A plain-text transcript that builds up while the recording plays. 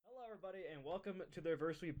everybody, and welcome to the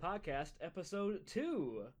Reverse Sweep Podcast, Episode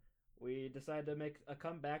 2. We decided to make a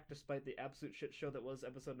comeback despite the absolute shit show that was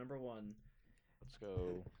episode number 1. Let's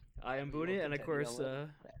go. I am We will Booney, and of continue course, a little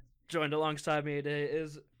bit. joined alongside me today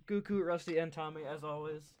is Guku, Rusty, and Tommy, as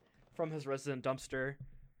always, from his resident dumpster.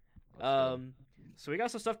 So we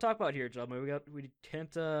got some stuff to talk about here, gentlemen. We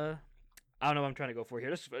can't, I don't know what I'm trying to go for here.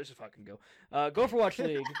 Let's just fucking go. Go for Watch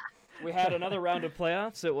League. We had another round of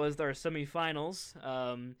playoffs. It was our semifinals.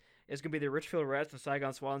 It's gonna be the Richfield Rats and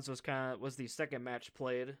Saigon Swans. Was the second match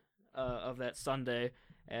played of that Sunday,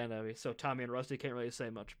 and so Tommy and Rusty can't really say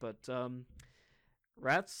much. But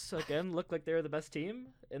Rats again looked like they were the best team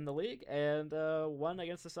in the league, and won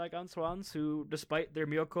against the Saigon Swans, who, despite their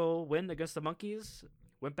miracle win against the Monkeys,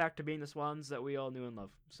 went back to being the Swans that we all knew and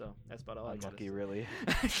loved. So that's about all I got. Unlucky, really.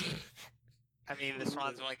 I mean, the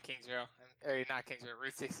Swans won Kingsville, or not Kingsville,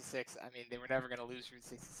 Route 66. I mean, they were never going to lose Route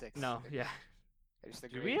 66. No, yeah,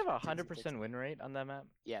 Do we have a 100% win rate on that map?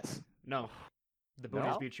 Yes. no. The No?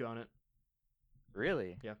 Boonies beat you on it.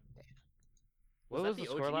 Really? Yeah. What was the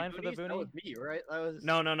scoreline for the That was Boonie? me, right? That was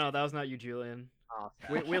No, that was not you, Julian. Oh,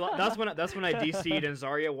 That's when I DC'd and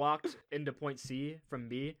Zarya walked into point C from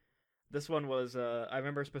B. This one was I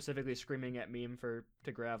remember specifically screaming at Meme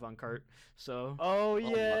to grab on cart. So Oh,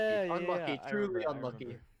 yeah. Unlucky, I truly remember, I unlucky.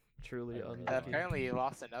 remember. truly I remember. unlucky. Apparently, you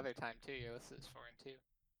lost another time, too. Your list is 4-2.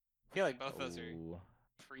 I feel like both those are Ooh.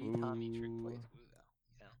 pre-Tommy trick Ooh. plays,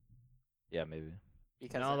 though. Yeah, maybe.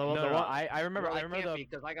 Because No, of- the No, one- I remember. I remember the.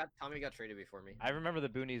 because Tommy got traded before me. I remember the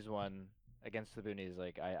Boonies one against the Boonies.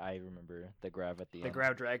 Like I remember the grab at the The end.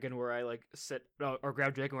 grab dragon where I or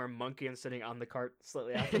grab dragon where I'm monkey and sitting on the cart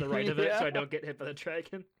slightly off to the right of it so I don't get hit by the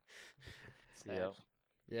dragon. Yep.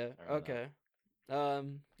 Yeah. remember Okay.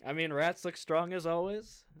 I mean, Rats look strong as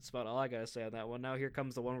always. That's about all I gotta say on that one. Now here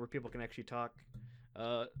comes the one where people can actually talk.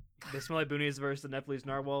 The Smelly Boonies versus the Nepalese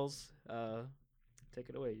Narwhals. Take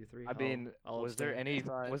it away, you three. I mean, I'll was there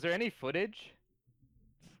abstain. any footage?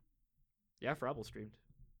 Yeah, Frobble streamed.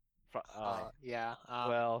 yeah.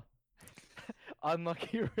 Well,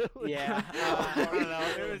 unlucky, really. Yeah, I don't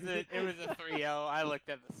know. It was a 3-0. I looked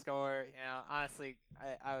at the score. You know, honestly,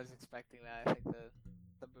 I was expecting that. I think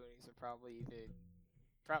the Boonies are probably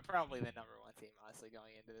probably the number one team. Honestly,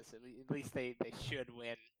 going into this, at least they should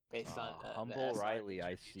win based on the Humble SR Riley,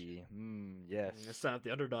 I distribution. see. Yes. It's not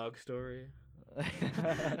the underdog story.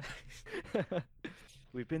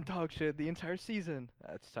 We've been dog shit the entire season.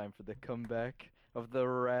 It's time for the comeback of the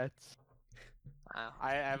Rats.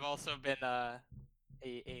 I've also been a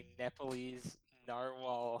Nepalese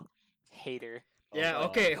narwhal hater. Yeah, Oh,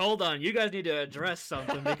 okay, hold on. You guys need to address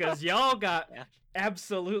something because y'all got Yeah.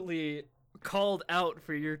 absolutely called out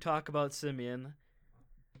for your talk about Simeon.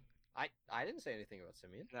 I didn't say anything about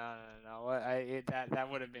Simeon. No. That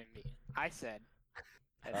would have been me. I said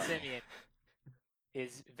that Simeon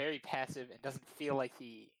is very passive and doesn't feel like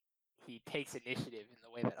he takes initiative in the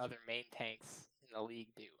way that other main tanks in the league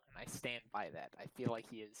do, and I stand by that. I feel like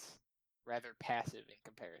he is rather passive in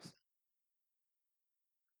comparison.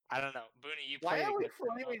 I don't know, Booney. You Why played are we against him.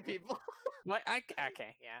 flaming people? What?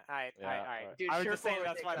 Okay, yeah. All right. Dude, I was sure just saying forward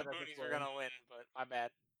that's take why the that as a Boonies were flame. gonna win, but my bad.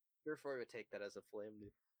 Sure, for would take that as a flame,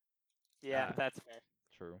 dude. Yeah, that's fair.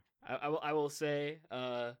 True. I will say,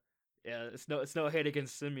 yeah, it's no hate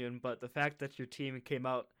against Simeon, but the fact that your team came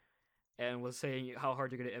out and was saying how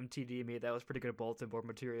hard you're gonna MTD me, that was pretty good bulletin board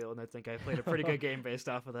material, and I think I played a pretty good game based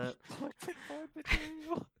off of that.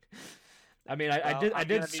 I mean, I Well, did I'm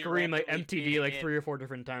did gonna be scream like randomly MTD feeding like in. 3 or 4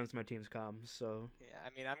 different times my team's comms, so Yeah, I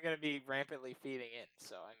mean, I'm gonna be rampantly feeding in,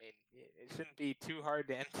 so I mean, it shouldn't be too hard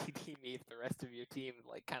to MTD me if the rest of your team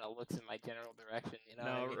like kind of looks in my general direction, you know?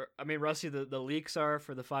 no, what I mean? I mean, Rusty, the leaks are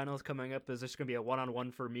for the finals coming up is there's gonna be a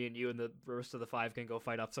 1-on-1 for me and you, and the rest of the 5 can go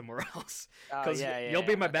fight up somewhere else. Oh, Because yeah, you'll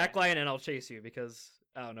be my okay. backline and I'll chase you because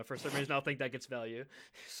I don't know, for some reason I'll think that gets value.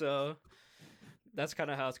 So that's kind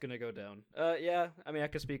of how it's gonna go down. Yeah, I mean I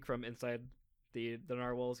could speak from inside the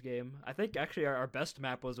Narwhals game. I think actually our best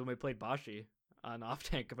map was when we played Bashi on off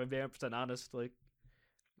tank. If I'm being 100% honest, like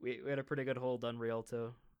we had a pretty good hold on Real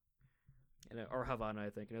too, or Havana I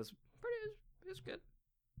think, and it was good.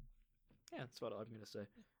 Yeah, that's what I'm gonna say.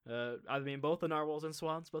 I mean both the Narwhals and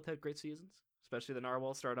Swans both had great seasons. Especially the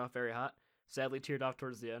Narwhals started off very hot. Sadly teared off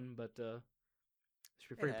towards the end, but should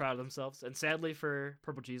be pretty Yeah. proud of themselves. And sadly for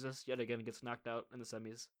Purple Jesus, yet again gets knocked out in the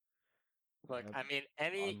semis. Look, Yep. I mean,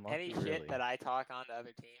 any Unlucky, shit really. that I talk on to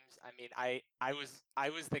other teams, I mean, I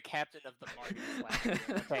was the captain of the Martyrs last year.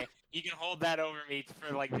 Okay, you can hold that over me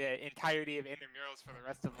for like the entirety of intramurals for the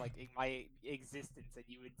rest of like my existence, and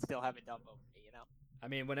you would still have a dump over me, you know? I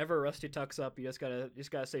mean, whenever Rusty tucks up, you just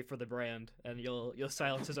gotta say for the brand, and you'll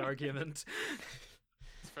silence his argument.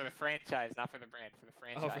 It's for the franchise, not for the brand. For the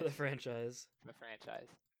franchise. Oh, for the franchise. For the franchise.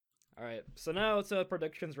 All right, so now it's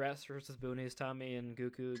predictions: Rats versus Boonies. Tommy and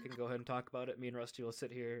Goku can go ahead and talk about it. Me and Rusty will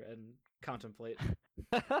sit here and contemplate.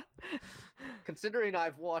 Considering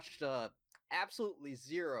I've watched absolutely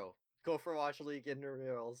zero Go for Watch League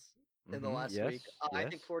intramurals in the last week, I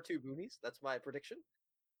think 4-2 Boonies. That's my prediction.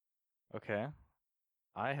 Okay.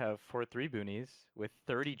 I have 4-3 Boonies with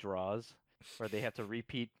 30 draws, where they have to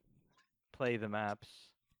play the maps.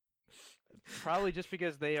 Probably just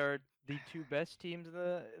because they are the two best teams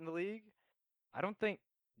in the league. I don't think.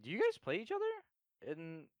 Do you guys play each other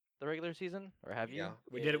in the regular season, or have you? Yeah,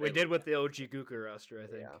 We did with the OG Goku roster, I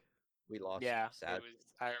think. Yeah, we lost. Yeah, sad. it was.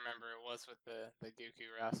 I remember it was with the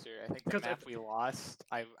Goku roster. I think the 'Cause map we lost.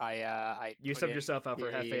 I You put subbed in yourself out for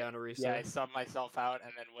the- Hefe on Arisa. Yeah, I subbed myself out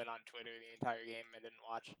and then went on Twitter the entire game and didn't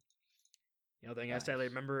watch. The only thing I Nice. sadly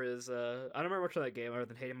remember is I don't remember much of that game other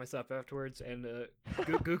than hating myself afterwards. And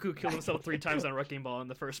Goku killed himself 3 times on Wrecking Ball in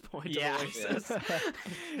the first point. Yeah. Of Oasis.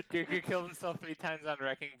 Goku killed himself 3 times on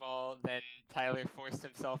Wrecking Ball. Then Tyler forced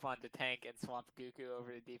himself onto tank and swapped Goku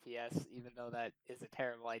over to DPS, even though that is a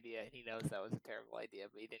terrible idea. And he knows that was a terrible idea,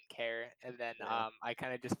 but he didn't care. And then Yeah. I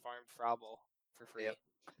kind of just farmed Frobble for free. Yep.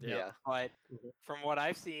 Yeah. Yeah. But Mhm. from what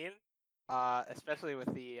I've seen, especially with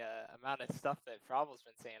the amount of stuff that Frobble's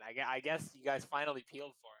been saying, I guess you guys finally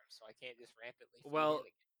peeled for him, so I can't just rampantly. feed Well, him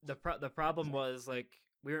again. the problem was like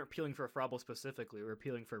we weren't peeling for Frobble specifically. We were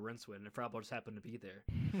peeling for Rincewind, and Frobble just happened to be there.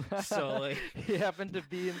 So, like- he happened to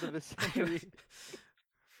be in the vicinity.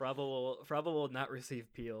 Frobble will not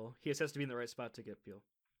receive peel. He just has to be in the right spot to get peel.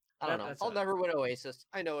 I don't know. That's I'll sad. never win Oasis.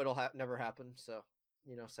 I know it'll never happen. So,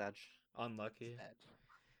 Sag. Unlucky. Sad.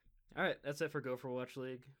 All right, that's it for Go for Watch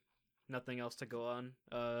League. Nothing else to go on.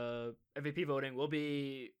 MVP voting will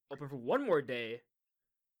be open for one more day,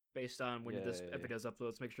 based on when this Yay. video is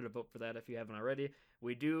uploaded. So make sure to vote for that if you haven't already.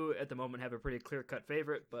 We do at the moment have a pretty clear-cut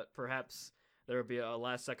favorite, but perhaps there will be a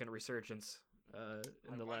last-second resurgence in the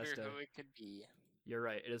I wonder last. who it could be. You're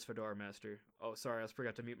right. It is Fedora Master. Oh, sorry, I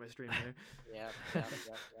forgot to mute my stream there. Yeah.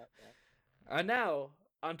 Now,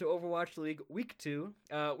 on to Overwatch League Week 2.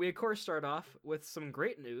 We, of course, start off with some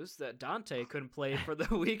great news that Dante couldn't play for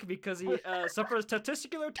the week because he suffered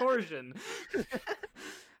testicular torsion.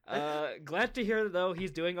 Glad to hear, though,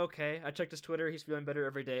 he's doing okay. I checked his Twitter. He's feeling better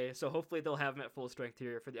every day. So hopefully they'll have him at full strength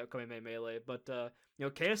here for the upcoming May Melee. But,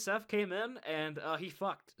 KSF came in, and he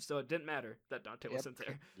fucked. So it didn't matter that Dante Yep. wasn't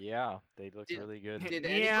there. Yeah, they look Did- really good. Did Yeah.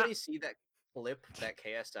 anybody see that clip that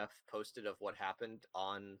KSF posted of what happened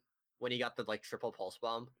on when he got the triple pulse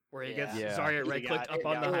bomb? Where he Yeah. gets Yeah. Zarya He right-clicked got- up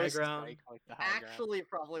on the got high roasted, ground. Actually,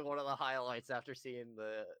 probably one of the highlights after seeing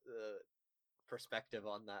the perspective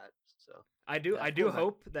on that. So I do Definitely.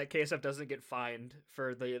 hope that KSF doesn't get fined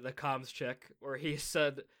for the comms check where he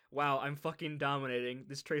said, "Wow, I'm fucking dominating.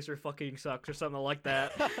 This tracer fucking sucks" or something like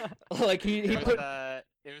that. Like he It was, put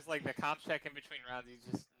it was like the comp check in between rounds. He's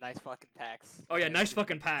just nice fucking packs. Oh yeah, And nice just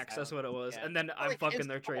fucking fucking packs. That's silent. what it was. Yeah. And then I'm Like, fucking his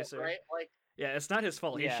their fault, tracer. right? Like, Yeah, it's not his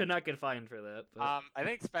fault. He Yeah. should not get fined for that. But I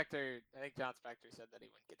think John Spector said that he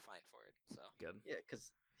wouldn't get fined for it. So good. yeah,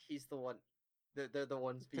 because he's the one. They're the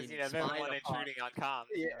ones being because they're the one spied upon. intruding on comms.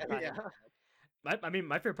 Yeah, not yeah. him.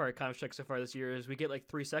 My favorite part of comms check so far this year is we get like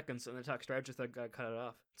 3 seconds and the talk strategist that got cut it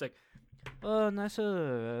off. It's like, oh,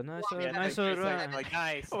 nicer, yeah, nicer. Like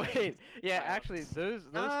nice. Wait, yeah, Silence. actually, those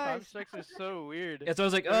Nice. constructs are so weird. Yeah, so I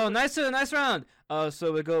was like, oh, nice round.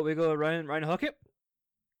 So we go Ryan hook it,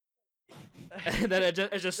 and then it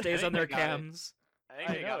just stays think on their they got it. cams. I think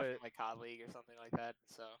I they got know it it. from like COD League or something like that.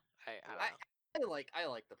 So I don't know. I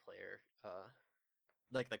like the player.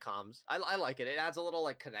 Like the comms. I like it. It adds a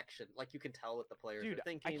little connection. Like you can tell what the players Dude, are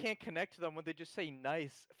thinking. I can't connect to them when they just say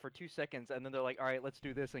nice for 2 seconds and then they're like, all right, let's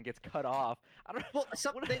do this, and gets cut off. I don't know.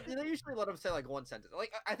 Well, they usually let them say one sentence.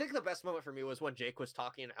 Like I think the best moment for me was when Jake was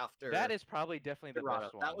talking after. That is probably definitely the Dorado.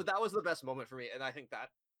 best one. That was the best moment for me, and I think that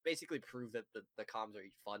basically proved that the comms are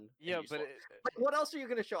fun. and yeah, useful. but like, what else are you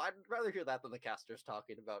gonna show? I'd rather hear that than the casters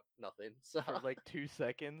talking about nothing. So for like 2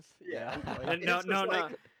 seconds. yeah, Yeah. like, No, it's no, just no.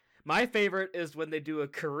 like- My favorite is when they do a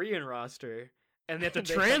Korean roster and they have to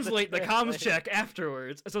They have to translate the comms translate. check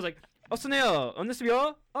afterwards. So it's like, "어서네요,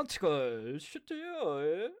 안녕하세요, 안치고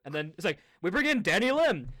싶어요." And then it's like, we bring in Danny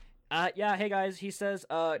Lim. Yeah, hey guys, he says,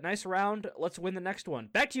 nice round, let's win the next one.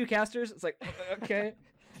 Back to you, casters. It's like, okay,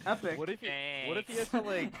 epic. What if he has to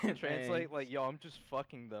like translate Thanks. like, yo, I'm just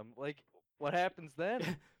fucking them. Like, what happens then?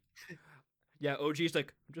 Yeah, OG's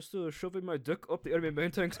like, I'm just shoving my dick up the enemy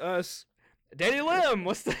main tank's ass. Danny Lim,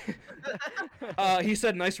 what's the? He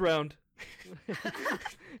said, nice round.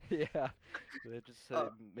 Yeah. They just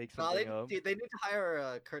make No, something up. they need to hire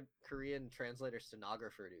a Korean translator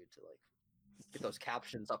stenographer dude to Get those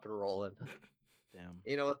captions up and rolling. Damn.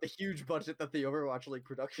 You know, with the huge budget that the Overwatch League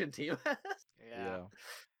production team has. Yeah.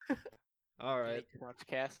 All right,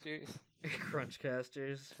 Crunchcasters.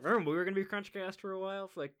 Crunchcasters. Remember we were gonna be Crunchcast for a while,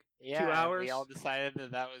 for like Yeah, 2 hours. we all decided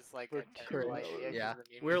that was like For a 2 terrible hours. idea. 'cause Yeah. the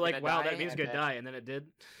meme We were was like, gonna wow, die, that meme's and gonna then die, and then it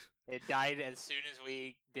did. It died as soon as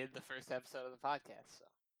we did the first episode of the podcast. So.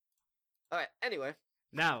 All right. Anyway,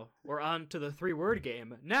 Now we're on to the 3-word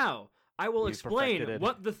game. Now I will You explain perfected it.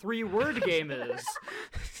 what the 3-word game is.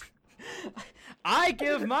 I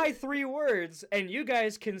give my 3 words, and you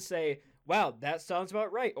guys can say, "Wow, that sounds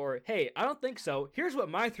about right," or "Hey, I don't think so. Here's what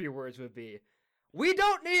my 3 words would be." We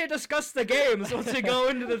don't need to discuss the games once we go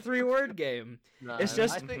into the 3-word game. nah, It's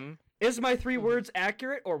just- I think Mhm. Is my 3 words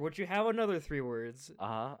accurate, or would you have another 3 words?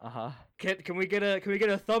 Uh-huh. Can we get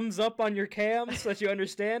a thumbs up on your cam so that you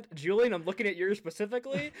understand? Julian, I'm looking at yours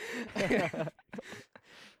specifically.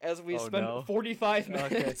 As we Oh, spend no. 45 Okay.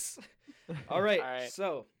 minutes. All right, Alright.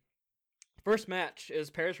 so first match is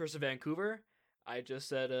Paris versus Vancouver. I just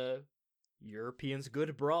said Europeans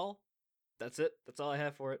good brawl. That's it. That's all I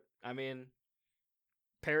have for it. I mean,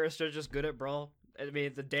 Paris are just good at brawl. I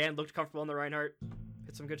mean, the Dan looked comfortable on the Reinhardt.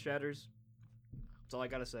 Hit some good shatters. That's all I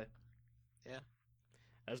gotta say. Yeah.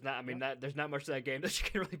 There's not. I mean, there's not much to that game that you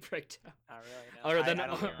can really break down. Not really. No. Other than I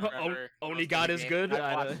don't even remember Only most of God the is games.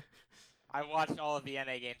 good. I watched all of the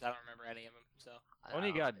NA games. I don't remember any of them. So Only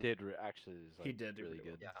don't God think- did actually is like He did do really pretty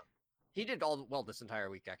good. Yeah. He did all well this entire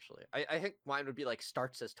week, actually. I think mine would be like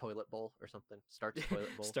starts as toilet bowl or something. Starts toilet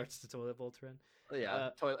bowl. Starts the toilet bowl trend. Yeah,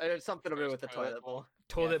 toilet. It's something to do First with the toilet bowl.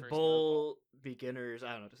 Toilet first bowl beginners. I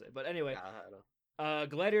don't know what to say, but anyway. Yeah, I know.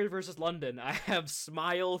 Gladiator versus London. I have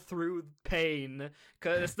smile through pain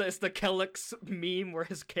because it's the Kellex meme where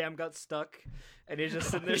his cam got stuck and he's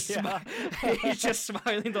just sitting there. Yeah. He's just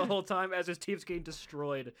smiling the whole time as his team's getting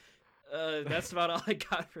destroyed. That's about all I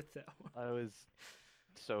got for that one. That was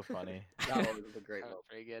so funny. That one was a great that one. was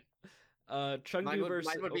pretty good. Chengdu Mine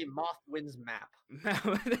versus would be Moth wins map.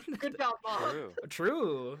 Good Good job, Moth. True.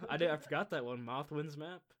 True. I forgot that one. Moth wins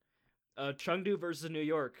map. Chengdu versus New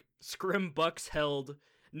York. Scrim Bucks held.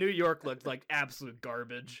 New York looked like absolute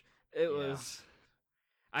garbage. It Yeah. was.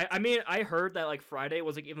 I mean, I heard that like Friday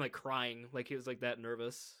was like even like crying, like he was like that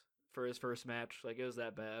nervous for his first match, like it was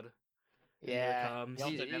that bad. And here it Yeah. comes.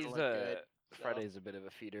 Yelp He's, didn't he's look good. so. Friday's a bit of a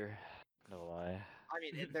feeder. No lie. I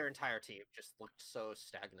mean, their entire team just looked so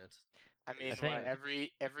stagnant. I mean, think- what,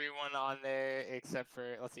 everyone on there except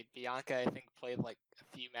for let's see, Bianca. I think played like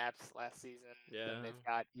a few maps last season. Then Yeah. they've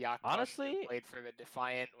got Yakush, who Honestly- played for the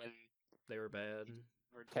Defiant when They were bad.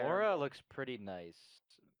 we're Flora terrible. looks pretty nice,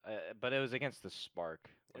 but it was against the Spark.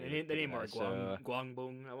 They when he need, looked they pretty need more nice, so-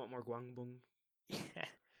 Guangbong. I want more Guangbong.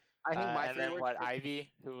 I think my and then favorite. what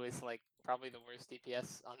Ivy, who is like probably the worst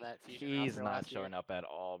DPS on that fusion. He's roster not last year. showing up at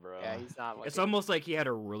all, bro. Yeah, he's not. It's looking- almost like he had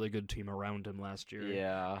a really good team around him last year.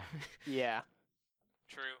 Yeah. Yeah.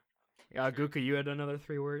 True. Guka, you had another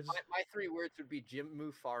 3 words. My 3 words would be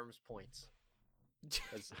Jinmu farms points.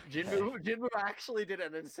 'Cause Jinmu actually did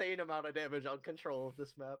an insane amount of damage on control of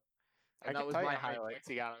this map. I And that can was tell you my how many highlight. points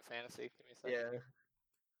he got on fantasy. Give me a second. Yeah.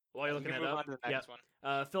 While you're We looking can that move up, on to the yeah. next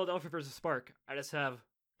one. Philadelphia versus Spark. I just have.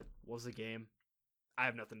 What was the game? I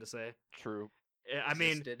have nothing to say. True. I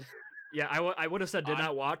mean, Existed. yeah, I would have said did On-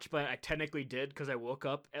 not watch, but I technically did because I woke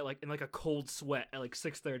up at like in like a cold sweat at like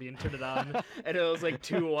 6:30 and turned it on, and it was like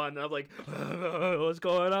 2-1. And I'm like, what's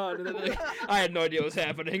going on? And then, like, I had no idea what was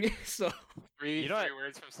happening. So Three You know what-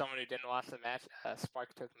 words from someone who didn't watch the match.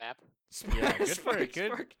 Spark took map. Yeah, good for-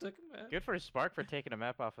 good- Spark took him out. Good for Spark for taking a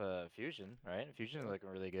map off of Fusion, right? Fusion is looking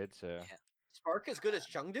really good, so. Spark as good as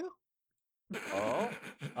Chengdu? Oh.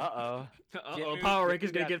 Uh-oh. Jinmu- Power Rank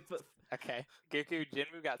is Jinmu gonna got- get. Okay. Goku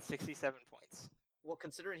Jinmu got 67 points. Well,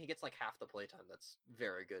 considering he gets like half the playtime, that's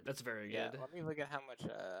very good. That's very Yeah. good. Let me look at how much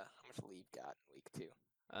Leave got in week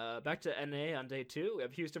 2. Back to NA on day 2. We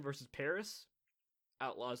have Houston versus Paris.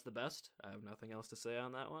 Outlaws the best. I have nothing else to say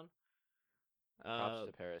on that one. Props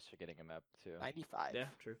to Paris for getting a map, too. 95. Yeah,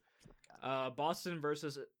 true. Boston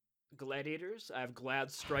versus Gladiators. I have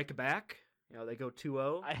Glad Strike Back. You know, they go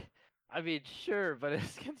 2-0. I mean, sure, but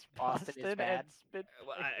it's against Boston Boston, is bad. and Spit.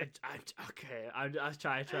 Well, okay, I'll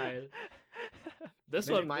try. This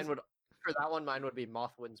Maybe one, mine would for that one. Mine would be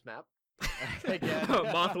Moth wins map. Again.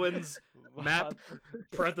 Mothwin's map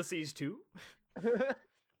parentheses 2.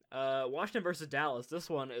 Washington versus Dallas. This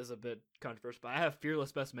one is a bit controversial, but I have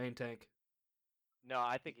Fearless best main tank. No,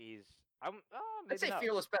 I think he's. I'd say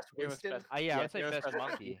fearless best Fearless Winston. best. Yeah, Yeah, I'd say Fearless best best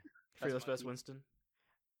monkey. Fearless Monkey. best Winston.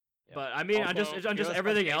 Yeah. But I mean, on just Although on just Fearless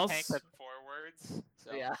everything best main else. tank said 4 words.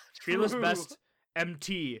 So. Yeah. Fearless True. best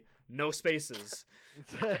MT, no spaces.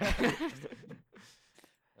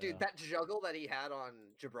 Dude, that juggle that he had on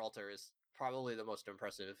Gibraltar is probably the most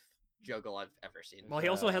impressive juggle I've ever seen. Well, he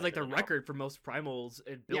also had like the record for most primals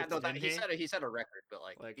it built. Yeah, no, didn't he set a record, but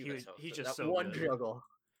like he's just that so one good. juggle,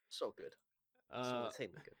 so good, so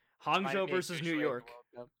insanely good. Hangzhou versus New York.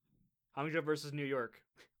 Hangzhou versus New York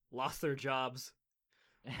lost their jobs.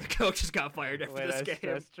 The coach just got fired after this game.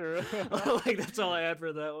 That's true. Like that's all I had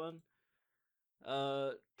for that one.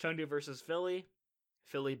 Chengdu versus Philly.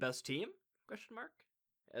 Philly best team? Question mark.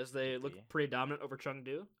 As they look pretty dominant over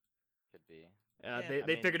Chengdu. Could be.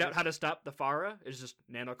 They figured out how to stop the Pharah. It's just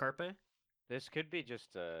Nano Carpe. This could be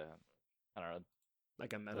just I don't know,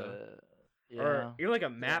 like a meta, yeah. or you're like a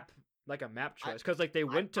map, like a map choice, because like they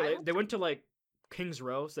went to like King's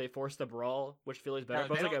Row, so they forced the brawl, which Philly's better. No,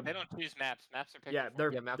 but they don't choose maps. Maps are picked. Yeah,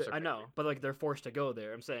 maps are I know, but like they're forced to go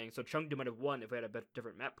there. I'm saying so Chengdu might have won if we had a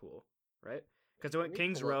different map pool, right? Because they went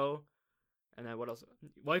King's Row, and then what else?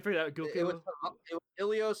 Well, you figured out Goku. It was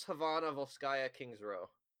Ilios, Havana, Volskaya, King's Row.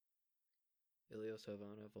 Ilios,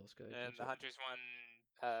 Havana, Volskaya. And the Hunters won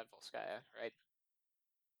Volskaya, right?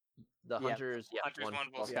 The Hunters, Hunters won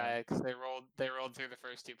Volskaya because they rolled through the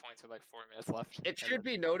first 2 points with like 4 minutes left. It should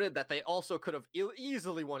be noted that they also could have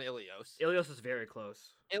easily won Ilios. Ilios was very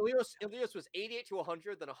close. Ilios was 88 to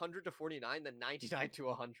 100, then 100 to 49, then 99 to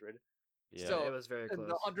 100. Yeah, so it was very close.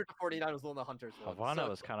 The 100 to 49 was the one the Hunters won. Havana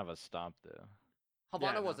was kind of a stomp though.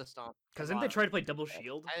 Havana was a stomp. Because didn't they try to play double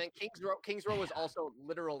shield? And then King's Row was also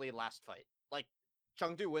literally last fight. Like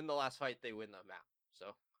Chengdu win the last fight, they win the map.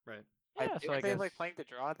 So right. Yeah, so I they guess like playing to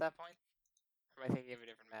draw at that point. Or am I thinking of a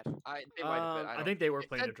different match? They might have been. I think they were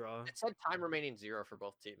playing to draw. It said time remaining 0 for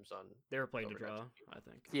both teams on. They were playing to draw, I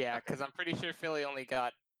think. Yeah, because I'm pretty sure Philly only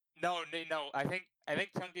got no. I think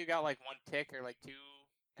Chengdu got like 1 tick or like 2.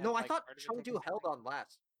 No, I thought Chengdu held on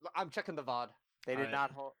last. I'm checking the VOD. They did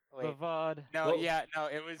not hold. Wait. The VOD. No, well,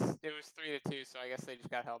 it was 3-2, so I guess they just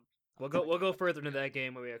got held. We'll go further into that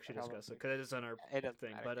game when we actually discuss it because it is on our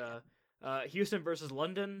thing. Matter. But Houston versus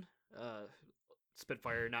London,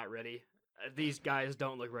 Spitfire not ready. These guys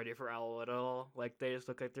don't look ready for Owl at all. Like they just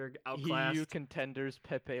look like they're outclassed. EU contenders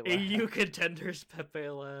Pepe. EU contenders Pepe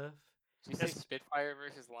Lef. Did you say Spitfire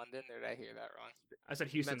versus London, or did I hear that wrong? I said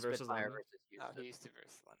Houston versus London. Oh, Houston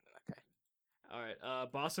versus London. Okay. All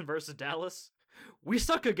right. Boston versus Dallas. We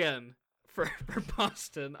suck again for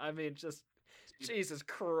Boston. I mean, just Jesus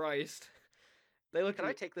Christ. They look. Can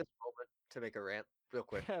I take this moment to make a rant real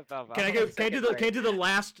quick? Can I do the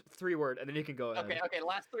last 3 word and then you can go ahead. Okay.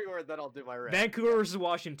 Last 3 word, then I'll do my rant. Vancouver versus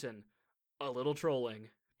Washington. A little trolling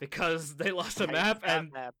because they lost a map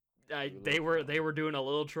and they were doing a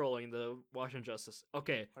little trolling. The Washington Justice.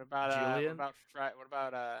 Okay. What about Julian?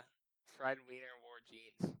 fried wiener wore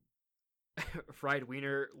jeans? Fried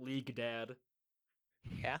wiener league dad.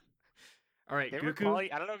 Yeah. All right, they Goku. were calling,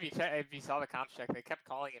 I don't know if you saw the comps check. They kept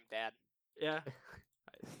calling him dad. Yeah.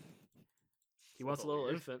 He wants a little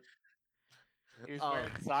infant. He was wearing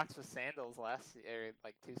socks with sandals like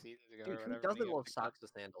 2 seasons ago. Dude, or whatever. who doesn't love socks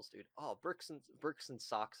with sandals, dude? Oh, bricks and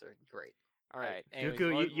socks are great. All right, anyways,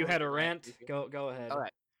 Goku, you had a rant. Go ahead. All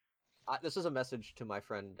right. This is a message to my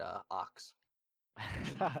friend Ox.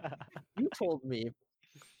 You told me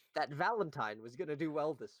that Valentine was gonna do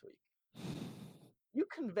well this week. You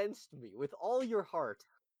convinced me with all your heart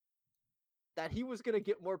that he was gonna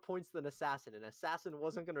get more points than Assassin, and Assassin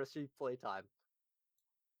wasn't gonna receive playtime.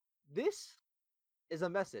 This is a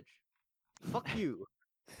message. Fuck you.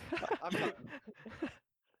 I'm done.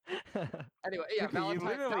 Anyway, yeah, you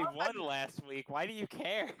literally won last week. Why do you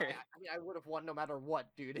care? I mean, I would have won no matter what,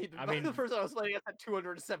 dude. I mean, the person I was playing had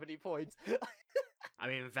 270 points. I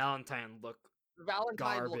mean, Valentine looked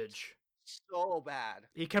garbage. So bad.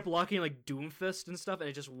 He kept locking like Doomfist and stuff, and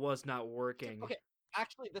it just was not working. Okay,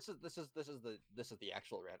 actually, this is the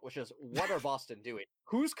actual rant, which is what are Boston doing?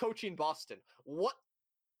 Who's coaching Boston? What?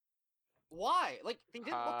 Why? Like they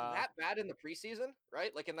didn't look that bad in the preseason,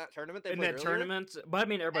 right? Like in that tournament they played earlier. But I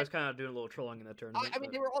mean, everybody's kind of doing a little trolling in that tournament. I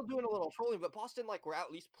mean, they were all doing a little trolling, but Boston like were at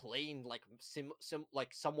least playing like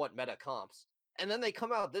like somewhat meta comps. And then they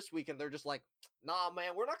come out this week and they're just like, nah,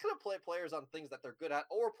 man, we're not gonna play players on things that they're good at,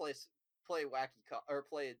 or play wacky or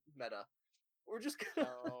play meta. We're just gonna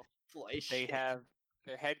play shit. They have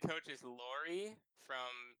their head coach is Lori from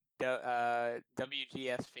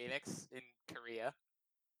WGS Phoenix in Korea.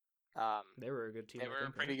 They were a good team. They were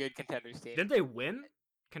a pretty good contenders team. Didn't they win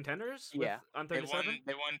contenders? Yeah, on 37.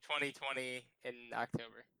 They won 2020 in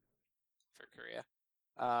October for Korea.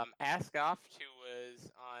 Askoff, who was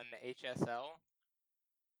on HSL,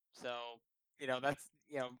 so that's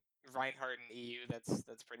Reinhardt and EU.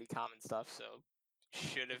 That's pretty common stuff. So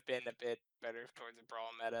should have been a bit better towards the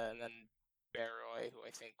brawl meta, and then Baroy, who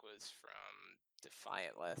I think was from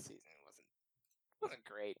Defiant last season. Wasn't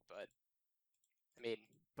great, but I mean,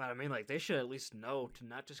 But I mean, like, they should at least know to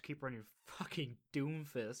not just keep running fucking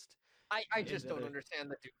Doomfist. I just don't other-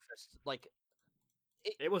 understand the Doomfist. Like,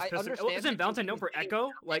 It was I pissing. understand Isn't that Valentine known he's for getting Echo?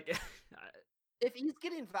 Like, if he's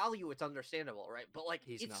getting value, it's understandable, right? But like,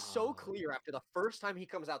 He's it's so not. clear after the first time he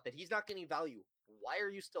comes out that he's not getting value. Why are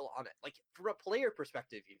you still on it? Like, from a player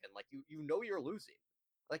perspective, even like you know you're losing.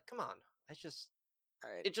 Like, come on, all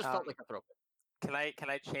right. it just felt like a throw. Can I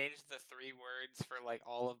change the 3 words for like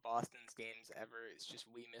all of Boston's games ever? It's just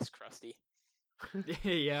we miss Krusty.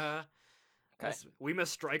 yeah. Okay. We miss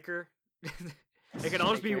Striker. It can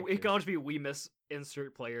always be we miss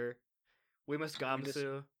insert player. We miss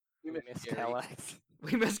Gamsu. We We miss miss Gary. Telex.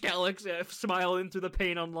 We miss Galax smiling through the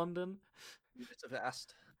pain on London. We miss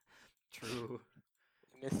Avast. True.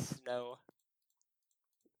 We miss Snow.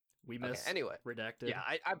 We Okay, miss anyway, Redacted. yeah,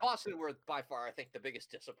 I Boston were by far, I think, the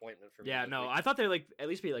biggest disappointment for me. Yeah, this no, week. I thought they'd like at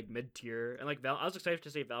least be like mid tier, and like I was excited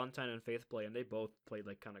to see Valentine and Faith play, and they both played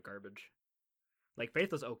like kind of garbage. Like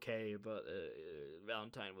Faith was okay, but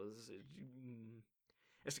Valentine was.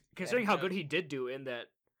 Considering how no. good he did do in that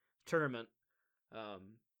tournament,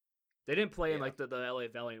 they didn't play in Yeah. like the LA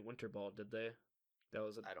Valiant Winter Ball, did they? That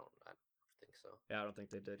was I don't think so. yeah, I don't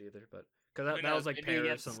think they did either, but because Who that knows, was like maybe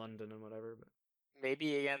Paris and against- London and whatever. But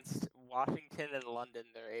Maybe against Washington and London,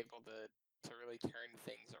 they're able to really turn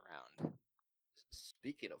things around.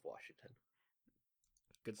 Speaking of Washington,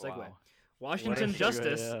 good segue. Wow. Washington segue,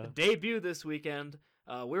 Justice yeah. debut this weekend.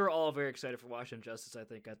 We were all very excited for Washington Justice. I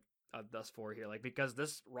think thus far here, like because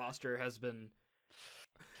this roster has been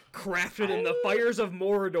crafted in the fires of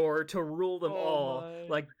Mordor to rule them Oh all. my.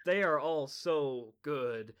 Like they are all so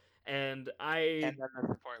good, and And then the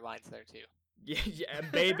support lines there too. yeah,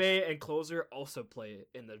 and Bebe and Closer also play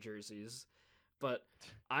in the jerseys. But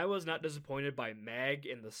I was not disappointed by Mag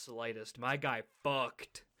in the slightest. My guy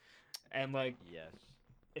fucked. And like Yes.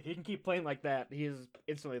 if he can keep playing like that, he is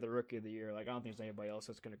instantly the rookie of the year. Like I don't think there's anybody else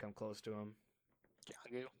that's gonna come close to him.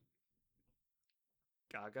 Jiangu.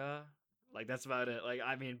 Gaga? Like that's about it. Like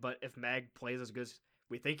I mean, but if Mag plays as good as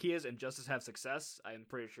we think he is and Justice have success, I'm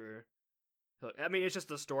pretty sure I mean it's just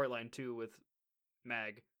the storyline too with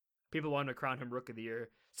Mag. People wanted to crown him rookie of the year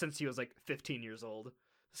since he was like 15 years old.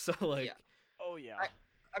 So like Yeah. Oh yeah.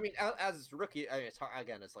 I mean, as rookie, I mean, it's hard,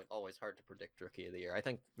 again, it's like always hard to predict rookie of the year. I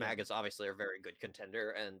think Mag is obviously a very good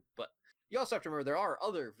contender, but you also have to remember there are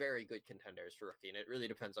other very good contenders for rookie, and it really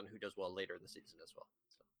depends on who does well later in the season as well.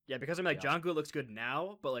 So. yeah, because I mean like Yeah. Janggu looks good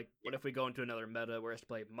now, but like what if we go into another meta where he has to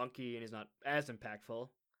play Monkey and he's not as impactful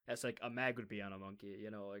as like a Mag would be on a Monkey,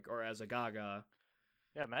 you know, like or as a Gaga.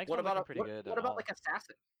 Yeah, Mag's What been about looking pretty good. what about like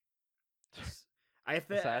Assassin? I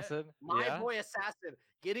think Assassin? My yeah. boy Assassin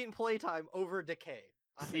getting playtime over Decay.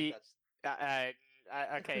 I See, think that's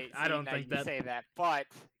Okay, I see, don't now think you that- say that, but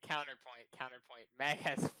counterpoint. Mag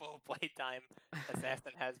has full playtime.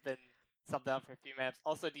 Assassin has been subbed out for a few maps.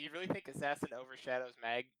 Also, do you really think Assassin overshadows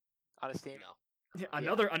Mag on his team? no.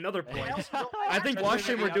 another I point. also don't- I think Especially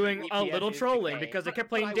Washington when were the doing a DPS little is trolling Decay. because they kept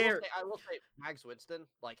But playing Dare. I will say, Mags Winston,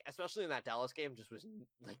 like especially in that Dallas game, just was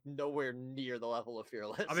like nowhere near the level of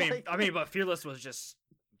Fearless. I mean, but Fearless was just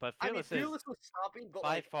But I mean, Fearless is Fearless was stopping, but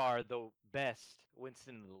by like, far the best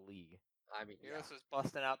Winston in the league. I mean, yeah. Fearless was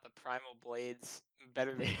busting out the primal blades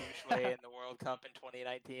better than Usually in the World Cup in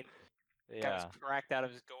 2019. Guy Yeah. was cracked out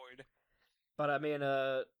of his gourd. But I mean,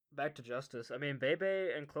 back to Justice. I mean,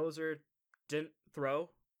 Bebe and Closer didn't throw.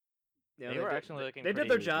 You know, They were did- actually looking They did pretty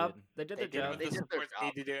their job. good. They did They their did job. what They the did their supports job.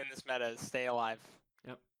 need to do in this meta: stay alive.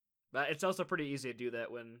 But it's also pretty easy to do that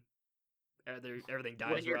when everything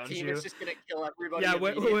dies When your around team you. is just gonna kill everybody. Yeah,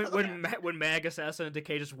 immediately. when Mag, Assassin, and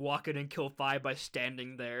Decay just walk in and kill 5 by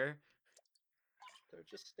standing there They're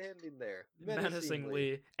just standing there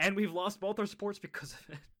menacingly, and we've lost both our supports because of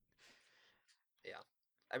it.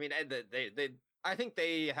 I mean, and they I think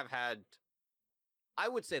they have had, I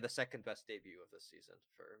would say, the second best debut of this season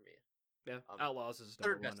for me. Yeah, Um, Outlaws is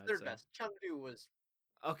number Third one. best. I'd Third say. best. Chengdu was.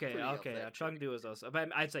 Okay, pretty okay, yeah, upset for me. Chengdu is also,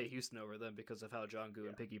 but I'd say Houston over them because of how Junggu Yeah.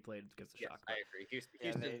 and Piggy played against the Yes, Shock. I but- agree. Houston, Yeah,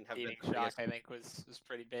 Houston they have been beating the Shock, biggest- I think, was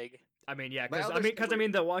pretty big. I mean, yeah, My because other story- I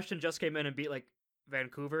mean, the Washington just came in and beat like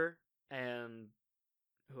Vancouver and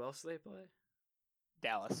who else did they play?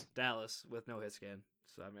 Dallas. Dallas with no hit scan.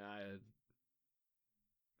 So I mean,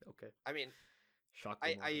 okay, I mean, shock.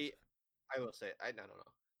 I will say, I don't know.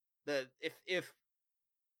 The if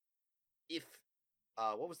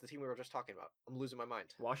what was the team we were just talking about? I'm losing my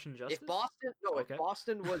mind. Washington Justice. If Boston, no, Okay. if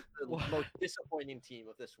Boston was the What? most disappointing team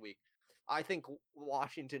of this week, I think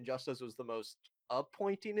Washington Justice was the most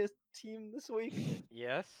appointingest team this week.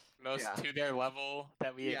 Yes. Most Yeah. to their level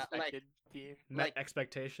that we Yeah, like- expected team. Met like-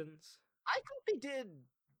 expectations. I think they did.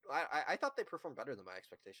 I thought they performed better than my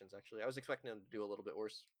expectations. Actually, I was expecting them to do a little bit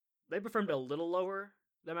worse. They performed a little lower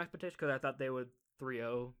than my expectation because I thought they would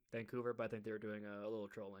 3-0 Vancouver, but I think they were doing a little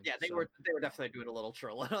trolling. Yeah, they so. were definitely doing a little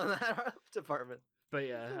trolling on that department. But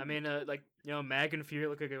yeah, I mean, like, you know, Mag and Fury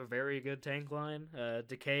look like a very good tank line.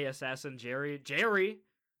 Decay, Assassin, Jerry,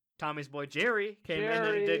 Tommy's boy Jerry came in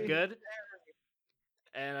and did good.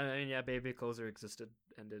 And yeah, Baby Closer existed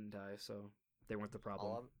and didn't die, so they weren't the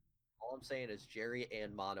problem. All I'm saying is Jerry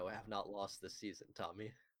and Mono have not lost this season,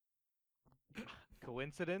 Tommy.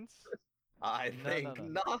 Coincidence? I think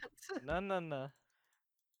not. No.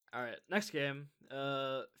 All right, next game,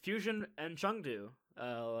 Fusion and Chengdu.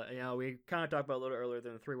 You know, we kind of talked about it a little earlier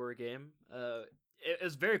than the 3-word game. It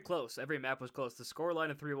was very close. Every map was close. The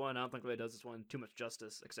scoreline of 3-1, I don't think really does this one too much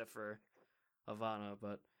justice, except for Havana.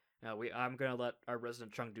 But I'm gonna let our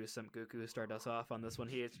resident Chengdu Semguku start us off on this one.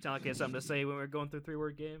 He sounded like he had something to say when we were going through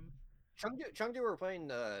 3-word game. Chengdu were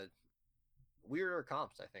playing weirder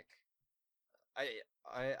comps. I think.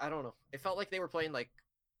 I don't know. It felt like they were playing like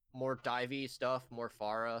more divey stuff, more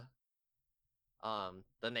Pharah,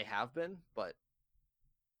 than they have been, but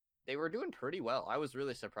they were doing pretty well. I was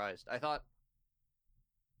really surprised. I thought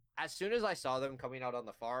as soon as I saw them coming out on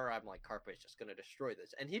the Pharah, I'm like, Carpe's just gonna destroy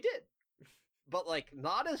this, and he did. But like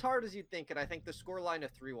not as hard as you'd think, and I think the scoreline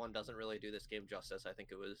of 3-1 doesn't really do this game justice. I think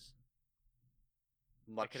it was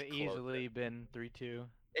much It could have closer. easily been 3-2.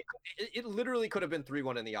 It literally could have been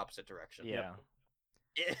 3-1 in the opposite direction. Yeah.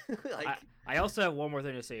 Like, I also have one more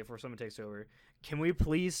thing to say before someone takes over. Can we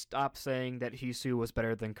please stop saying that Hisu was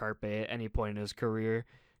better than Carpe at any point in his career?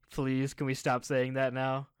 Please, can we stop saying that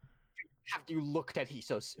now? have you looked at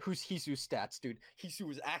Hisu's stats, dude? Hisu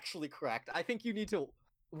was actually cracked. I think you need to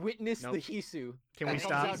witness Nope. the Hisu. Can that we comes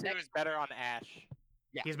stop? out Hisu is better on Ash.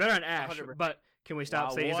 Yeah. He's better than Ash, 100%. but can we stop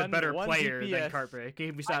Wow, saying he's a one- better one player than DPS. Carpe?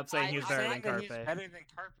 Can we stop saying he's better than saying that Carpe? he's better than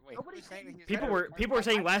Carpe. Wait, Nobody's who's saying that he's People better were than people were Carpe?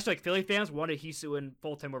 saying last like Philly fans wanted Hisu in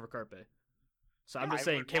full time over Carpe. So I'm Yeah, just I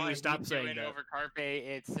saying, would can we want stop Hisu saying in that? over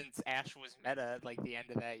Carpe since Ash was meta like the end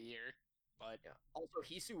of that year. But Yeah. Also,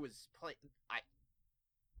 Hisu was playing.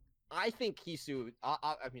 I think Hisu.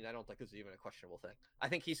 I mean, I don't think this is even a questionable thing. I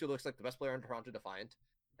think Hisu looks like the best player in Toronto Defiant,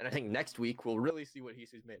 and I think next week we'll really see what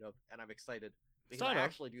Hisu's made of, and I'm excited because I Sato.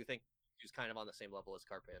 actually do think he's kind of on the same level as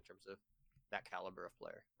Carpe in terms of that caliber of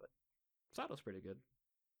player. But Sato's pretty good.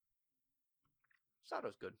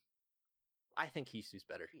 Sato's good. I think Hisu's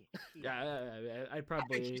better. Yeah, I'd I think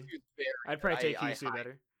probably Hisu's very I'd probably good. take I- Hisu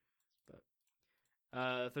better.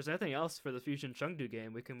 But if there's anything else for the Fusion Chengdu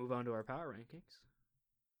game, we can move on to our power rankings.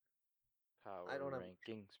 Power don't have-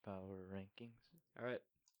 rankings, power rankings. All right.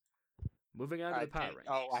 Moving on to the power rankings.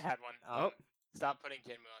 Oh, I had one. Oh. Stop putting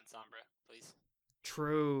Jinmu on Sombra, please.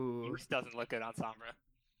 True. He doesn't look good on Sombra.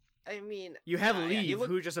 I mean, You have yeah, Leave, he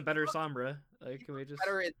looked who's just a better Sombra. Like, can we just?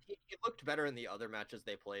 better. He looked better in the other matches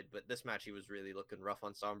they played, but this match he was really looking rough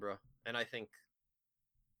on Sombra, and I think,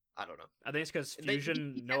 I don't know. I think it's because They-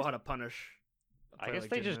 Fusion he know tends- how to punish. a I player guess like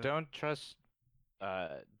they just Jinmu. don't trust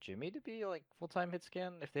Jimmy to be like full-time hit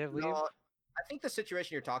scan if they have leave. No, I think the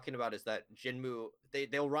situation you're talking about is that Jinmu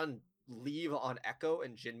they'll run Leave on Echo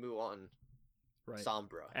and Jinmu on Right.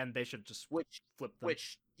 Sombra, And they should just which flip them.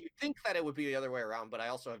 you think that it would be the other way around, but I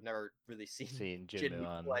also have never really seen Seeing Jinmu Jimmy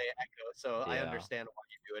on. play Echo, so I Yeah. understand why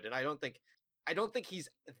you do it, and I don't think he's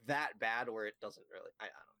that bad where it doesn't really. I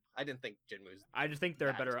don't know. I didn't think Jinmu's. I just think there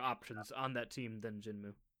are that better team. options on that team than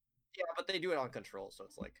Jinmu. Yeah, but they do it on control, so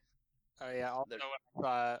it's like. Oh yeah. Also, They're- when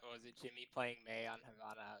I saw was it Jimmy playing May on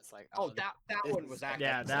Havana, I was like, Oh, this- that this one is was sad. actually.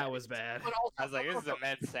 Yeah, that was bad. But also, I was like, this is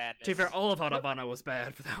immense sadness. To be fair, all of Havana was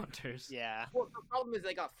bad for the Hunters. Yeah. Well, the problem is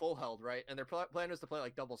they got full held, right? And their plan was to play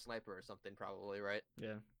like double sniper or something, probably, right?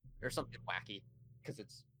 Yeah. Or something wacky, because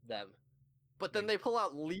it's them. But then they pull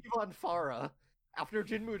out Leave on Pharah after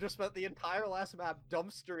Jinmu just spent the entire last map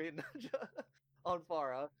dumpstering on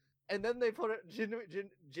Pharah, and then they put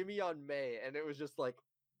Jimmy on May, and it was just like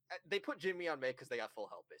they put Jimmy on May because they got full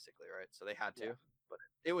health, basically, right? So they had to, Yeah. but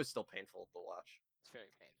it was still painful to watch. It's very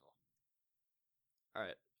painful. All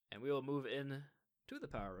right, and we will move in to the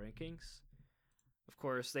power rankings. Of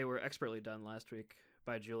course, they were expertly done last week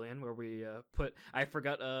by Julian, where we I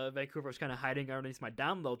forgot Vancouver was kind of hiding underneath my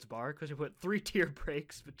downloads bar because we put 3 tier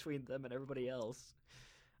breaks between them and everybody else.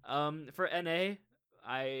 For NA,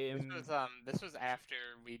 This was after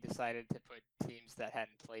we decided to put teams that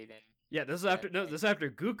hadn't played in. this is after this is after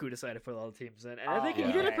Guku decided to put all the teams in, and I think Oh,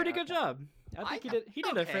 he did a okay, pretty good okay. job. I think he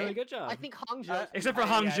did a fairly okay. good job. I think Hangzhou. Except for I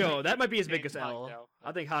Hangzhou, think that might be his James biggest L. Hangzhou,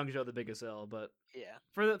 I think Hangzhou the biggest L, but Yeah.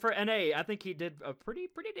 for NA, I think he did a pretty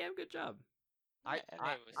damn good job. NA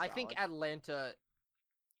was I think solid. Atlanta.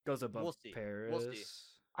 Goes above We'll see. Paris. We'll see.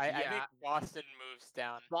 I think Yeah. Boston moves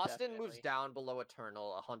down. Boston moves definitely. down below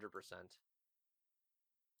Eternal 100%.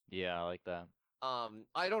 Yeah, I like that.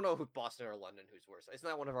 I don't know who Boston or London who's worse. Isn't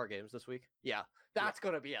that one of our games this week? Yeah, that's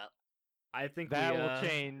gonna be it. I think That we, will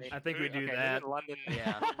change. I think we do Who that. did London?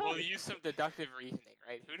 Yeah. We'll use some deductive reasoning,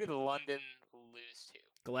 right? Who did London lose to?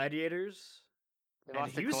 Gladiators, They And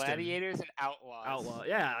lost to Houston. Gladiators and Outlaws. Outlaw.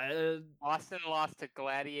 Yeah, Boston lost to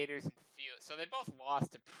Gladiators and Field. So they both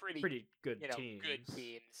lost to pretty good good teams.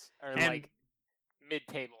 teams, or And like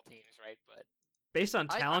mid-table teams, right? But based on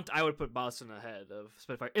I- talent, I would put Boston ahead of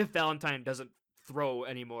Spitfire if Valentine doesn't throw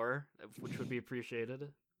anymore, which would be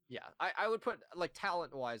appreciated. Yeah, I would put, like,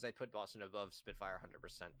 talent-wise, I'd put Boston above Spitfire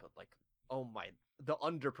 100%, but, like, oh my, the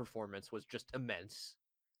underperformance was just immense.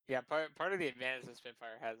 yeah, part of the advantage that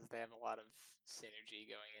Spitfire has is they have a lot of synergy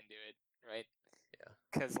going into it, right? Yeah.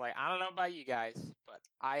 Because like I don't know about you guys, but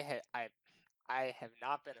I have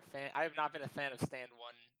not been a fan. I have not been a fan of Stand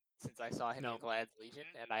One since I saw him No. in Glad's Legion,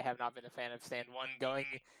 and I have not been a fan of Stand One going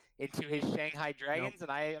into his Shanghai Dragons,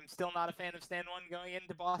 and I am still not a fan of Stand One going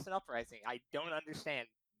into Boston Uprising. I don't understand.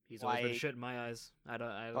 He's always been Like- shit in my eyes. I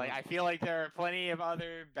don't. Like I feel like there are plenty of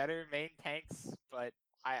other better main tanks, but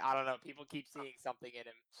I don't know. People keep seeing something in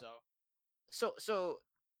him, so So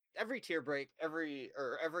every tier break, every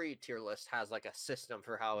tier list has like a system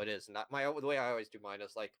for how it is. And the way I always do mine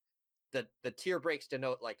is like the tier breaks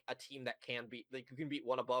denote like a team that can beat, like you can beat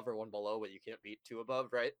one above or one below, but you can't beat two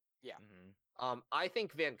above, right? Mhm. I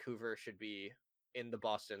think Vancouver should be in the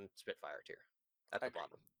Boston Spitfire tier at the Agreed.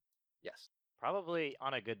 bottom. Yes. Probably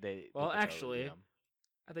on a good day. they Well, could probably actually, beat 'em.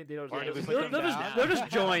 I think they don't. Or They'll, just they'll, put them they'll just, down. they'll just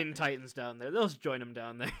join Titans down there. They'll just join them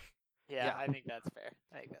down there. yeah, Yeah. I think that's fair.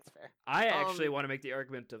 I think that's fair. I actually Um, want to make the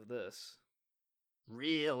argument of this.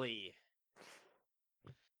 Really?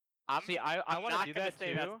 I'm See, I I'm want to not do gonna that say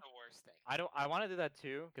too. that's the worst thing. I want to do that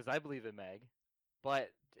too because I believe in Meg, but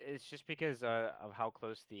it's just because of how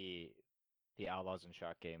close the Outlaws and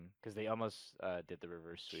Shock game because they almost did the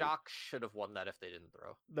reverse sweep. Shock should have won that if they didn't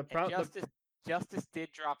throw. The And problem. Justice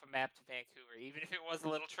did drop a map to Vancouver. Even if it was a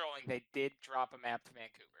little trolling, they did drop a map to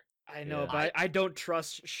Vancouver. I know, Yeah. but I don't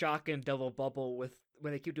trust Shock and Devil Bubble with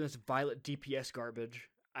when they keep doing this Violet DPS garbage.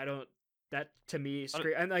 I don't. That to me,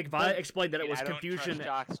 and like Violet explained that it Dude, was I don't confusion. trust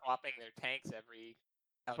Shock swapping their tanks every.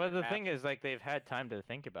 But the thing is, like, they've had time to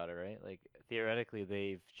think about it, right? Like, theoretically,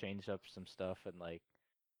 they've changed up some stuff and like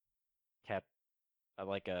kept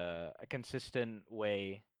like a consistent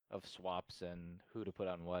way of swaps and who to put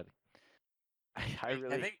on what. I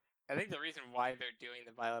really I think the reason why they're doing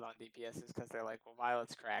the Violet on DPS is because they're like, well,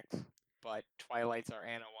 Violet's cracked, but Twilight's our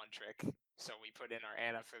Ana one trick, so we put in our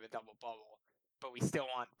Ana for the double bubble. But we still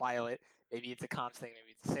want Violet. Maybe it's a comps thing,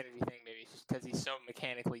 maybe it's a synergy thing, maybe it's just because he's so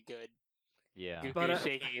mechanically good. yeah. Goku But, is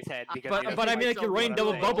shaking his head because but- he doesn't but I like mean, like, you're what running I'm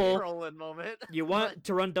double saying. bubble. Trolling moment. You want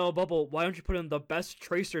to run Double Bubble? Why don't you put in the best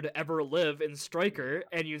Tracer to ever live in Striker,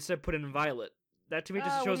 and you instead put in Violet? That to me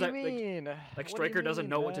just shows that like Striker doesn't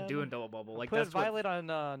know what to do in Double Bubble. Like Put that's what Violet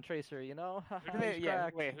on Tracer, you know. Who do they, He's yeah,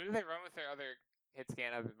 cracked. wait, who do they run with their other hit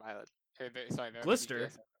scan other than Violet? Or sorry, their Glister.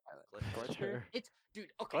 DPS other than Violet? Glister? It's dude.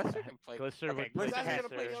 Okay. Glister can play. Glister okay, would play You Glister guys are has gonna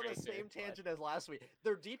to play be on the Tracer, same but- tangent as last week.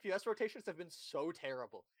 Their DPS rotations have been so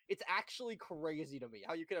terrible. It's actually crazy to me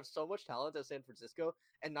how you can have so much talent at San Francisco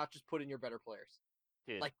and not just put in your better players.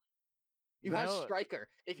 Dude, Like, You have No, Striker.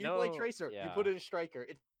 If you play no, Tracer, you yeah. put in Striker.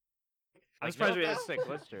 I'm like, surprised no we offense to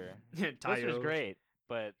Glister. Glister's Tayo. great,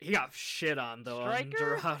 but He got shit on though. On Striker?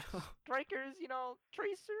 Dorado. Strikers, you know,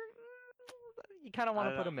 Tracer, you kind of I want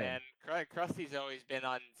to don't put know, him man. Krusty's always been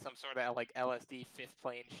on some sort of like LSD fifth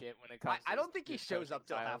plane shit when it comes. I to don't his- think he his shows coaching up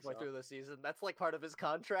till style, halfway so- through the season. That's like part of his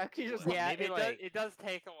contract. He's just Well, Yeah, maybe, it like- does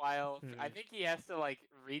take a while. I Hmm. think he has to like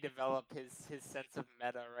redevelop his sense of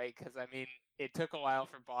meta, right? Because I mean, it took a while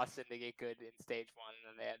for Boston to get good in stage one,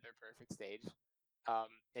 and then they had their perfect stage.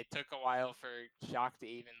 It took a while for Shock to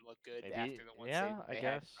even look good Maybe- after the one yeah, save I they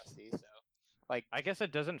had guess. Krusty. So, like, I guess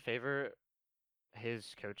it doesn't favor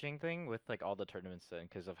his coaching thing with like all the tournaments then,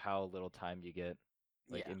 because of how little time you get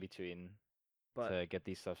like yeah. in between But to get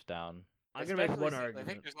these stuffs down. I'm gonna make Especially one since I argument.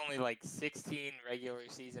 think there's only like 16 regular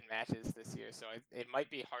season matches this year, so it might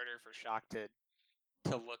be harder for Shock to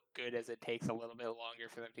look good as it takes a little bit longer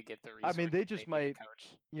for them to get the I resources. mean, they just need to might, coach.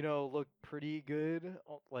 You know, look pretty good,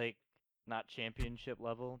 like not championship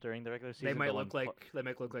level during the regular season. They might but when look pl- like they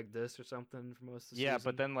might look like this or something for most of the yeah, season.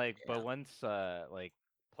 but then like, Yeah. but once like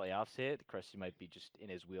playoffs hit, Krusty might be just in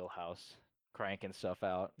his wheelhouse, cranking stuff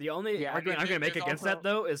out. The only Yeah, I argument mean, I'm gonna make there's against also- that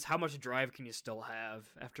though is how much drive can you still have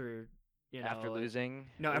after After like- losing,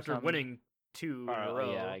 No, or after something. winning two in a Oh,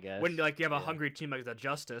 row. yeah, I guess. When like you have a Yeah. hungry team like the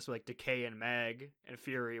Justice, like Decay and Mag and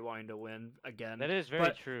Fury wanting to win again. That is very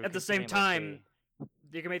but true. at the same considering, like, time,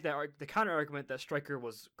 you can make the counter argument that Stryker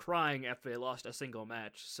was crying after they lost a single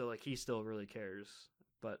match, so like he still really cares.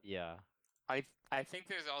 But Yeah. I think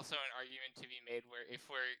there's also an argument to be made where if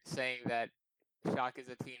we're saying that Shock is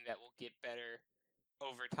a team that will get better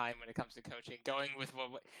over time when it comes to coaching, going with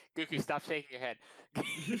what Guku, stop shaking your head.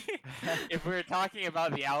 If we're talking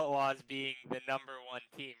about the Outlaws being the number one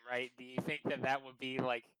team, right? Do you think that would be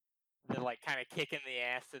like the kind of kick in the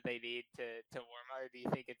ass that they need to warm up, or do you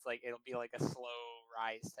think it's like it'll be like a slow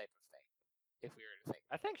rise type of thing? If we were to think.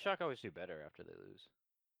 I think Shock always do better after they lose.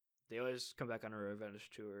 they always come back on a revenge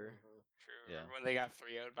tour. True. Yeah. Remember when they got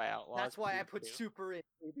 3-0'd by Outlaws? That's why I put 2-2? Super in,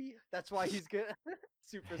 baby. That's why he's good.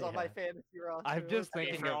 Super's on my Yeah. fantasy roster. I'm just I mean,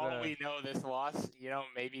 thinking for of all the- we know, this loss,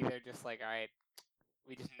 maybe they're just like, all right,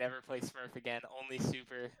 we just never play Smurf again. Only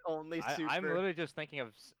Super. only Super. I'm literally just thinking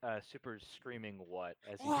of Super screaming what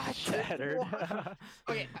as he What? gets shattered.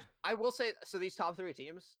 Okay, I will say, so these top three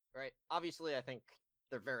teams, right? Obviously, I think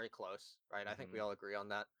they're very close, right? I think we all agree on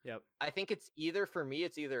that. Yep. I think it's either, for me,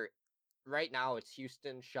 it's either, right now, it's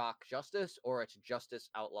Houston, Shock, Justice, or it's Justice,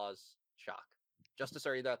 Outlaws, Shock. Justice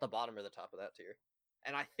are either at the bottom or the top of that tier.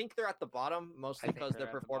 And I think they're at the bottom, mostly think because they're their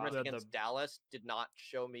at the performance bottom. against Dallas did not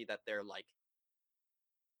show me that they're, like,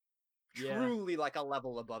 Yeah. truly, like, a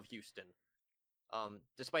level above Houston.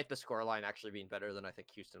 Despite the scoreline actually being better than I think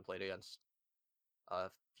Houston played against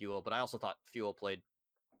Fuel, but I also thought Fuel played.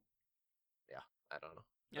 Yeah, I don't know.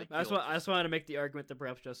 Yeah, Like, I Fuel just wanted to make the argument that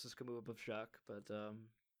perhaps Justice could move above Shock, but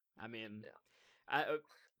I mean,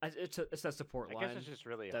 it's that support I line. guess it's just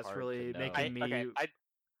really That's hard really to making know. me-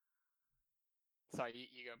 Sorry,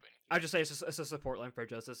 you go, Booney. I just say it's a support line for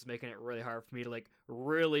Justice, making it really hard for me to like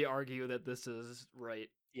really argue that this is right.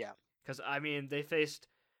 Yeah. Because I mean, they faced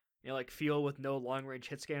like Fuel with no long range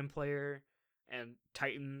hit scan player, and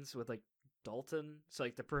Titans with like Dalton. So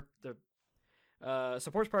like the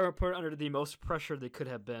support's probably were put under the most pressure they could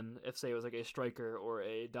have been if say it was like a Stryker or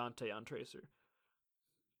a Dante on Tracer.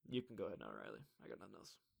 You can go ahead now, Riley. I got nothing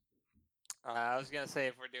else. I was gonna say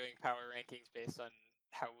if we're doing power rankings based on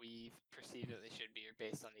how we perceive that they should be, or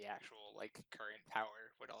based on the actual like current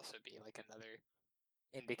power, would also be like another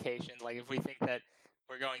indication. Like if we think that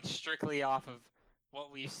we're going strictly off of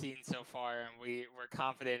what we've seen so far, and we're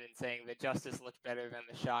confident in saying that Justice looked better than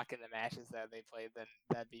the Shock in the matches that they played, then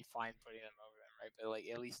that'd be fine putting them over them, right? But like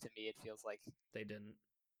at least to me, it feels like They didn't.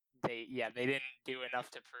 they didn't do enough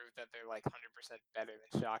to prove that they're like 100% better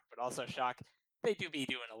than Shock, but also Shock, they do be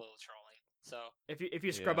doing a little trolling. So If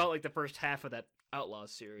you scrub Yeah. out like the first half of that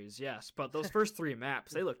Outlaws series, yes, but those first three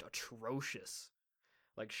maps they looked atrocious.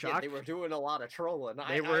 Like Yeah, Shock, they were doing a lot of trolling.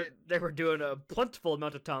 they were doing a plentiful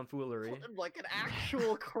amount of tomfoolery. like an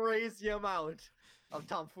actual crazy amount of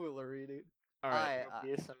tomfoolery, dude. All right,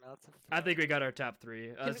 copious amounts of I think we got our top three.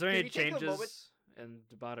 Is there can any we take a moment- changes in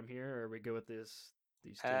the bottom here, or are we good with these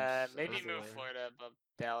teams? maybe as move they- Florida above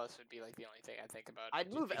Dallas would be like the only thing I think about. I'd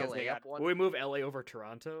just move because LA they up got- one. Will we move LA over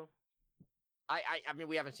Toronto? I mean,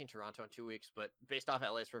 we haven't seen Toronto in 2 weeks, but based off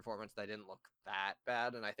LA's performance, they didn't look that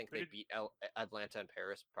bad, and I think they Who did- beat Atlanta and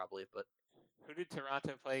Paris probably. But Who did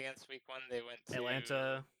Toronto play against week one? They went to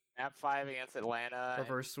Atlanta map 5 against Atlanta. and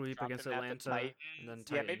reverse sweep dropped against them at the Atlanta, and then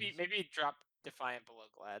Titans. Yeah, Titans. maybe drop Defiant below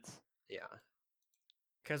Glads. yeah,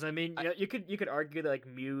 Because I mean, you could argue that like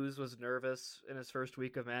Muse was nervous in his first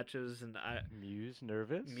week of matches, and Muse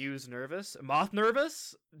nervous? Muse nervous, Moth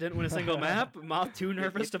nervous, didn't win a single map, Moth too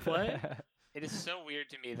nervous to play, It is so weird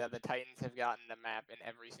to me that the Titans have gotten a map in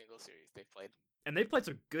every single series they've played. and they played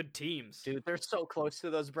some good teams. dude, they're so close to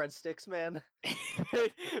those breadsticks, man.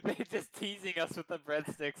 They're just teasing us with the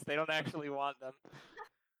breadsticks. They don't actually want them.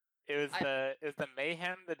 It was the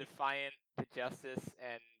Mayhem, the Defiant, the Justice,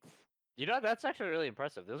 and You know, that's actually really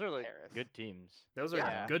impressive. Those are like Paris. good teams. Those are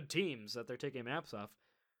Yeah. good teams that they're taking maps off.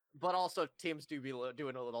 But also, teams do be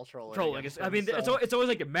doing a little trolling. Trolling. against I them, mean, so- it's always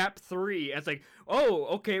like map 3, and it's like, oh,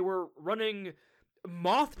 okay, we're running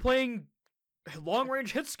Moth playing long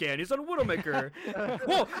range hit scan. He's on Widowmaker.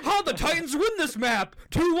 Whoa, how'd the Titans win this map?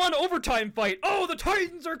 2-1 overtime fight. Oh, the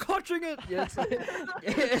Titans are clutching it. Yeah,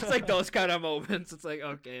 it's like those kind of moments. It's like,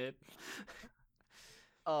 okay.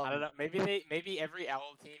 I don't know. Maybe every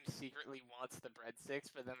Owl team secretly wants the breadsticks,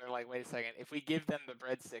 but then they're like, wait a second. If we give them the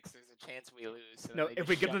breadsticks, there's a chance we lose. So No, they if just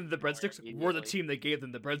we give shut them the door breadsticks, we're the immediately. team that gave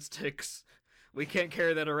them the breadsticks. We can't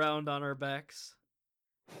carry that around on our backs.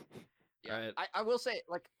 Yeah, Right. I will say,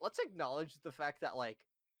 like, let's acknowledge the fact that, like,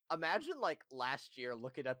 imagine, like, last year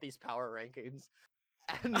looking at these power rankings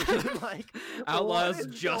and being like, Outlaws, what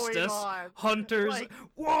is Justice, going on? Hunters. Like-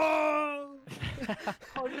 Whoa!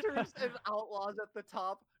 Hunters and Outlaws at the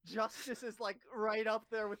top. Justice is like right up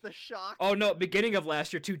there with the Shock. Oh no! Beginning of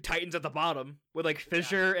last year, 2 Titans at the bottom with like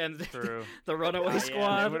Fisher and True. the Runaway Yeah,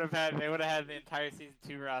 Squad. they would have had the entire season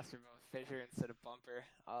 2 roster with Fisher instead of Bumper.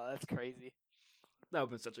 Oh, that's crazy. That would have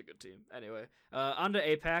been such a good team. Anyway, on to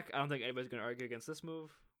APAC. I don't think anybody's gonna argue against this move.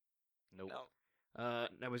 Nope. No.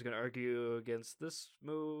 Nobody's gonna argue against this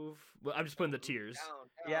move. Well, I'm just putting the tiers.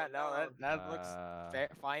 Yeah, no, that looks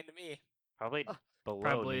fine to me. Probably below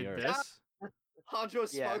Probably New York. this. Honcho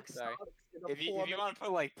Yeah, Smoke sorry. Sonics in a If you plummet. want to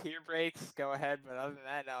put like tier breaks, go ahead. But other than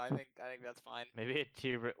that, no, I think that's fine. Maybe a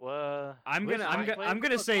tier. Well, I'm which gonna one I'm played?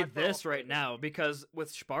 gonna say Honcho this played right it. now because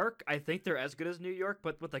with Spark, I think they're as good as New York,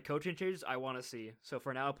 but with the coaching changes, I want to see. So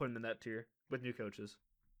for now, I'll put them in that tier with new coaches.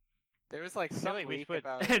 There was like feel some like we leak should-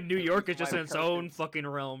 about And New the York is reason just why in the its own coaches- fucking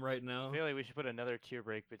realm right now. I feel like we should put another tier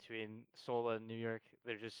break between Sola and New York.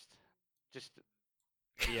 They're just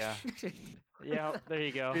yeah. Yeah, there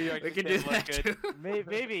you go. New York We just can do didn't look that good. too.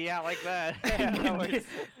 Maybe, yeah, like that. Yeah, that works.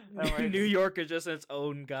 That works. New York is just in its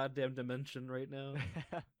own goddamn dimension right now.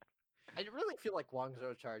 I really feel like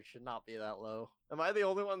Guangzhou Charge should not be that low. Am I the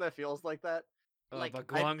only one that feels like that? Like, but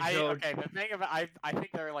I- Guangzhou. okay, the thing about I think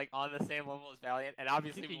they're like on the same level as Valiant, and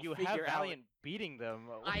obviously Thinking we'll you have figure out. Valiant beating them.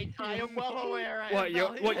 I am well aware. I What am you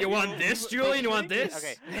Valiant. what you want this, Julian? You want this?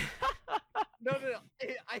 Okay. No.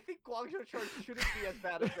 I think Guangzhou Charge shouldn't be as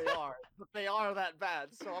bad as they are, but they are that bad,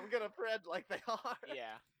 so I'm gonna pretend like they are. Yeah.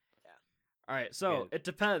 All right, so Okay. it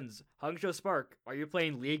depends. Hangzhou Spark, are you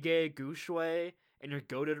playing Ligue, Gushui, and your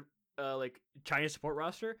goated like Chinese support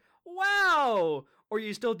roster? Wow! Or are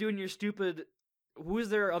you still doing your stupid? Who's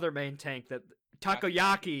their other main tank that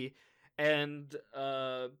Takoyaki and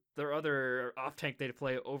their other off tank they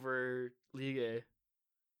play over Ligue?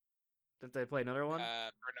 Didn't they play another one?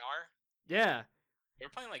 Bernard. Yeah, They're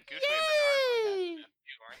playing like Goose Way Bernard, Yay!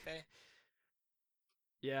 aren't they? I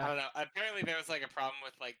yeah. don't know. Apparently, there was like a problem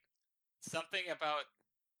with like something about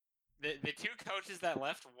the 2 coaches that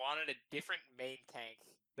left wanted a different main tank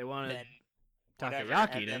They wanted than whatever,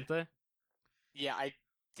 Takoyaki, and didn't they? yeah.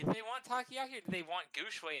 Did they want Takoyaki or did they want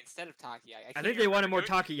Gushue instead of Takoyaki? I can't think they wanted more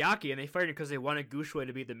remember. Takoyaki, and they fired it because they wanted Gushui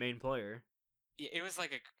to be the main player. Yeah, it was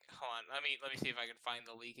like a hold on. Let me see if I can find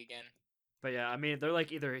the leak again. But yeah, I mean, they're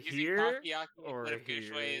like either Using here Takoyaki or instead of Gushue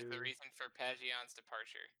is the here. reason for Pagion's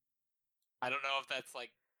departure. I don't know if that's like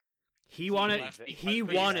He wanted left because he he's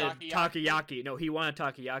wanted Takoyaki. Takoyaki. No, he wanted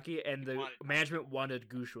Takoyaki, and the wanted management wanted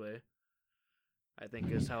Gushui. I think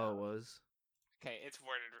is how it was. okay. It's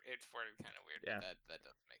worded kind of weird. Yeah. But that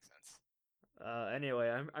doesn't make sense. Anyway,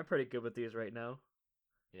 I'm pretty good with these right now.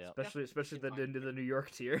 Yeah. Especially it's fine. the New York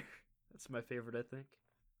tier. That's my favorite, I think.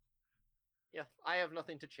 Yeah, I have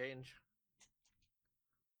nothing to change.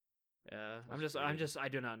 Yeah, That's I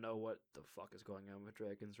do not know what the fuck is going on with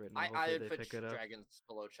Dragons right now. I Hopefully would they put pick it up. Dragons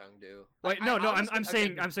below Chengdu. Wait, I no, honestly- I'm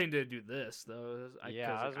saying again, I'm saying to do this though.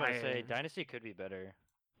 Yeah, I was about to say Dynasty could be better,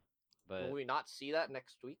 but Will we not see that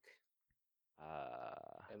next week?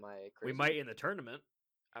 uh, Am I we crazy? might in the tournament.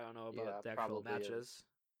 I don't know about Yeah, the actual probably is. matches.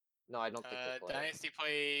 No, I don't think they play. Dynasty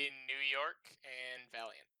play New York and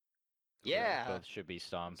Valiant. Yeah. both should be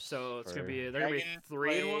stomps. So it's gonna for- be they're gonna be Dragons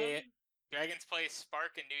 3-1. Dragons play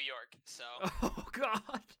Spark in New York, so Oh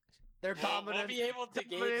God! They're we'll dominant. be able to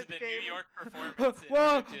gauge dominant the game. New York performance. in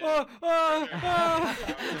Whoa! order to Oh! Oh!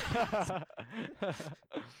 further- Oh!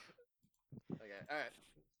 Okay, all right.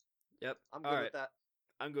 Yep. I'm good All right. with that.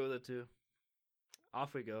 I'm good with it too.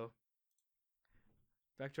 Off we go.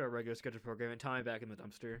 Back to our regular schedule program and Tommy back in the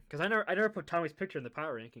dumpster. Because I never put Tommy's picture in the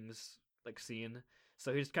power rankings like scene,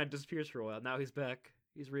 so he just kind of disappears for a while. Now he's back.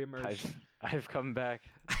 He's reemerged. I've come back.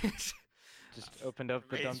 Just opened up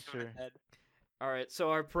the raised from the dumpster. dead. All right, so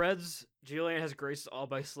our Preds, Julian has graced all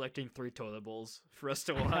by selecting 3 toilet bowls for us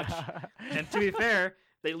to watch. And to be fair,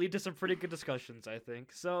 they lead to some pretty good discussions, I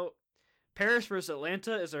think. So, Paris versus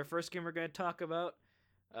Atlanta is our first game we're going to talk about.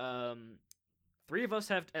 3 of us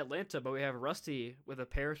have Atlanta, but we have Rusty with a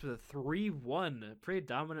Paris with a 3-1. Pretty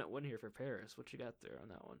dominant win here for Paris. What you got there on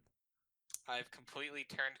that one? I've completely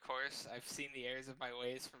turned course. I've seen the errors of my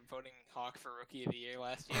ways from voting Hawk for Rookie of the Year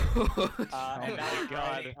last year. And now my I'm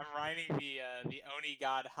God. riding the Oni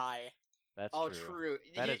God high. That's Oh, true. true.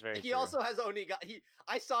 That he, is very He true. also has Onigon.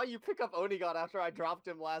 I saw you pick up Onigon after I dropped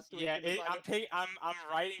him last week. Yeah, and decided- I'm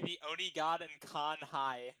riding the Oni God and Khan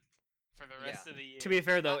high for the rest of the year. To be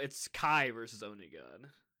fair, though, it's Kai versus Onigon,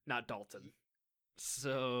 not Dalton.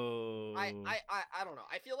 So I don't know.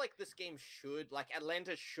 I feel like this game should, like,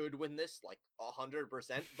 Atlanta should win this, like,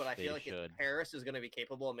 100%, but I They feel like should. Paris is going to be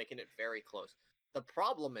capable of making it very close. The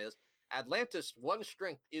problem is, Atlanta's one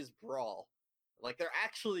strength is brawl. Like, they're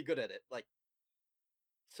actually good at it. Like,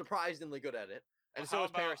 surprisingly good at it, and Well, so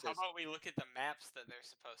is Paris. how about we look at the maps that they're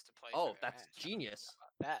supposed to play? Oh, for their that's match? genius. How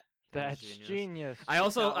about that? That's genius. genius. I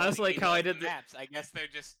also Not letting like me how know I the did the. maps. I guess they're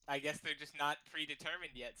just not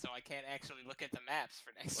predetermined yet, so I can't actually look at the maps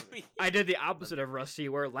for next week. I did the opposite of Rusty,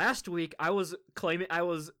 where last week I was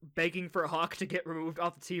begging for Hawk to get removed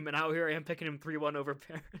off the team, and now here I am picking him 3-1 over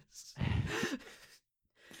Paris.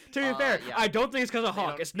 To be fair, yeah. I don't think it's because of They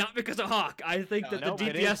Hawk. don't- It's not because of Hawk. I think that No, the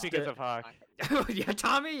it is DPS because of Hawk. yeah,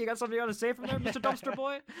 Tommy, you got something you want to say from there, Mr. Dumpster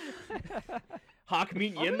Boy? Hawk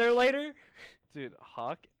meeting you in there later? Dude,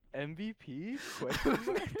 Hawk MVP? Question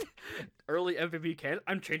mark? Early MVP candidate.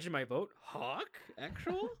 I'm changing my vote. Hawk?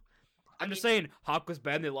 Actual? I'm just mean- saying, Hawk was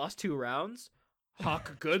bad and they lost 2 rounds.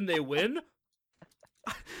 Hawk good and they win.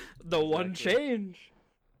 The one Exactly. change.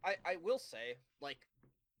 I will say, like,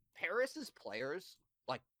 Paris's players,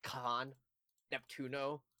 like Khan,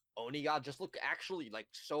 Neptuno, Onigod, just look actually like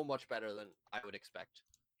so much better than I would expect.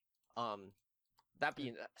 That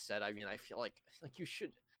being said, I mean, I feel like you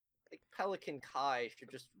should, like, Pelican Kai should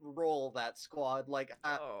just roll that squad. Like,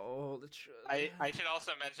 Oh, that should. I should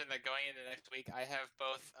also mention that going into next week, I have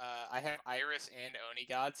both. I have Iris and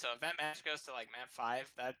Onigod. So if that match goes to like map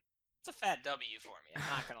 5, that's a fat W for me. I'm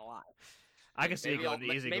not gonna lie. I can see it maybe I'll,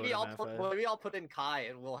 going easy. maybe going I'll to put map 5. maybe I'll put in Kai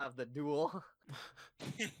and we'll have the duel.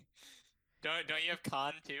 Don't you have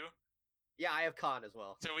Khan too? Yeah, I have Khan as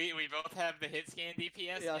well. So we both have the hit scan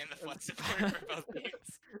DPS Yeah, and the flex support for both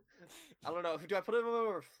teams. I don't know. Do I put him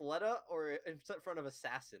over Fleta or in front of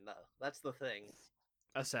Assassin? Though that's the thing.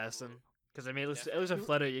 Assassin. Because I mean, at least a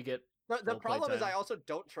Fleta you get. The Full problem is playtime. I also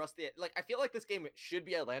don't trust the I feel like this game should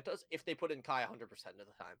be Atlanta's if they put in Kai 100% of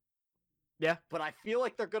the time. Yeah. But I feel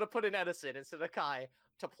like they're gonna put in Edison instead of Kai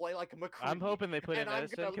to play like McCree. I'm hoping they put in And I'm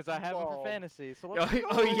Edison gonna because I have him for maul. fantasy. So Oh, let's go.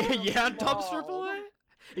 oh yeah, yeah, Dumpster Maul. Boy.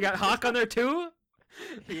 You got Hawk on there too.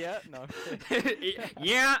 Yeah, no. I'm kidding.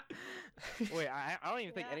 Yeah. Wait, I don't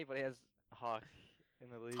even think Yeah. anybody has Hawk in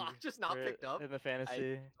the league. Hawk just not or picked up. in the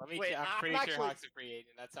fantasy. Let me. Wait, I'm I'm pretty actually- sure Hawk's a free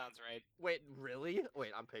agent. That sounds right. Wait, really?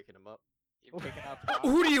 Wait, I'm picking him up. You're picking up. Hawk.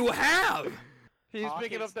 Who do you have? He's Hawk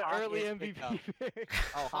picking is- up the Hawk early is picked up. MVP pick.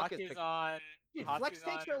 Oh, Hawk Hawk is picked- on. Dude, Hawk flex is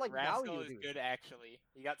takes on are like Rascal value, is dude. good actually.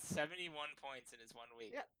 He got 71 points in his 1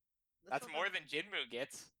 week. Yeah, That's not more bad. than Jinmu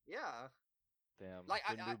gets. Yeah. Damn. Like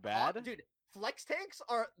Jinbu bad? dude, flex tanks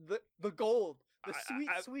are the gold. The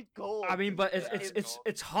sweet gold. I mean, but Yeah,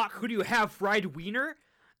 it's Hawk. Who do you have? Fried Wiener?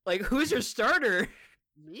 Like, who's your starter?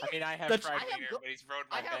 me. I mean, I have That's- Fried I have Wiener, go- but he's rode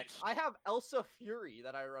my bench. I have Elsa Fury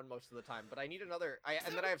that I run most of the time, but I need another.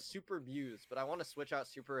 And then I have Super Muse, but I want to switch out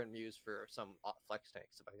Super and Muse for some flex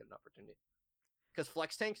tanks if I get an opportunity. Because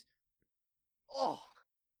flex tanks, oh,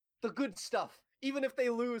 the good stuff. Even if they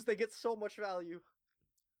lose, they get so much value.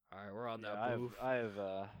 All right, we're on Yeah, that move. I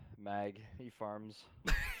have Mag. He farms.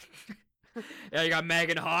 Yeah, you got Mag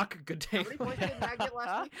and Hawk. Good How day. many points did Mag get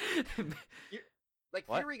last week? Like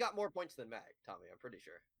What? Fury got more points than Mag, Tommy. I'm pretty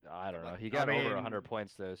sure. I don't know. He I got over mean- 100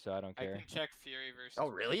 points though, so I don't I care. can check Fury versus. Oh,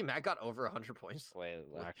 really? Mag got over 100 points. Wait,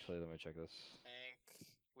 actually, let me check this. Tank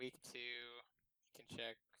week 2. You can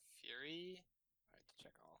check Fury. I have to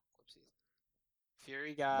check all. Whoopsies.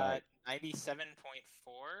 Fury got 97.4.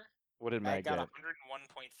 What did Mag Mag got get?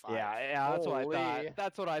 101.5. Yeah, that's what I Holy. thought.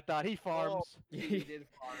 That's what I thought. He farms. He did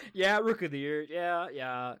farm. Yeah, Rook of the Year.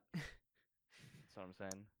 Yeah. That's what I'm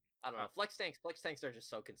saying. I don't know. Flex tanks are just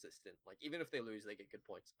so consistent. Like even if they lose, they get good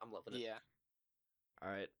points. I'm loving it. Yeah. All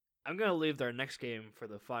right. I'm gonna leave our next game for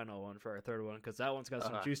the final one, for our third one, because that one's got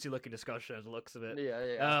some Uh-huh. juicy looking discussion as the looks of it.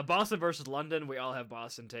 Yeah. Boston versus London. We all have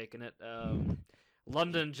Boston taking it.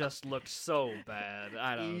 London just looked so bad.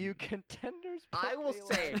 I don't. EU contenders. I will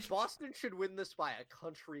put say Baylor. Boston should win this by a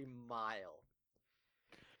country mile.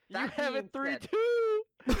 You that have being it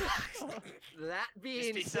 3-2. That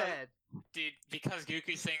being be so- said, Dude, because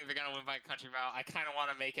Gookie's saying they're gonna win by a country mile, I kind of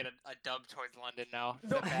want to make it a dub towards London now. Is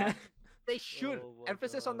No. that bad? they should. Oh my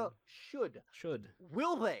Emphasis on the God. should. Should.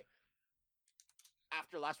 Will they?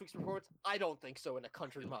 After last week's performance, I don't think so in a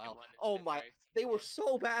country Look at mile. London's Oh been my, very- they were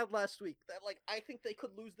so bad last week that like I think they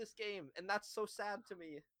could lose this game, and that's so sad to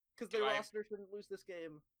me because their Do I- roster shouldn't lose this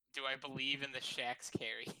game. Do I believe in the Shax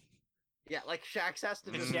carry? Yeah, like Shax has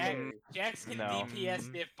to The just Shaq- carry. Shax can No. DPS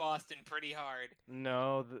Mm. diff Boston pretty hard.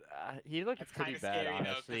 No, he looked That's pretty kind of bad, scary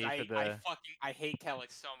honestly. though, For because the I hate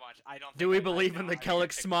Kellic so much. I don't. Do think we I believe in know the how to Kellic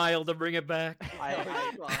get the- smile to bring it back? I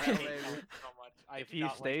hate Smile, Kellic baby. so much. I if do he not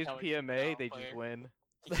like stays Kellic's PMA, style they player. just win.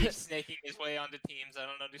 He keeps snaking his way onto teams. I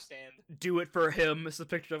don't understand. Do it for him. It's a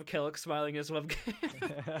picture of Kellic smiling in his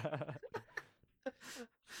webcam.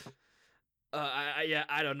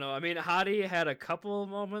 I don't know. I mean, Hadi had a couple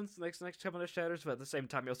moments next couple of shatters, but at the same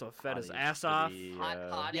time, he also fed his Hadi's ass off. pretty,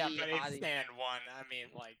 Hadi, Yeah, but it's Hadi. stand one. I mean,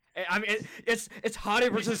 like I mean, it's Hadi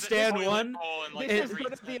this versus is a Stand toilet One. bowl and, like, This is every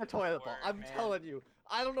gonna be a time toilet bowl. before, I'm man. telling you.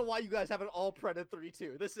 I don't know why you guys haven't all printed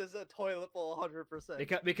 3-2. This is a toilet bowl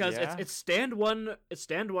 100%. Because Yeah. it's Stand One. It's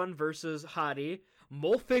Stand One versus Hadi.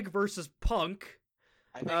 Molfig versus Punk.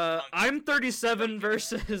 I think Punk I'm is 37 pretty good.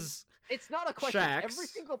 versus. It's not a question. Every Shaxx.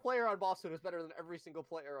 single player on Boston is better than every single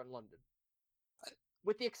player on London.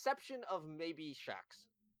 With the exception of maybe Shaxx.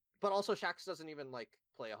 But also Shaxx doesn't even like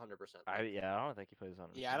play 100%. I don't think he plays on.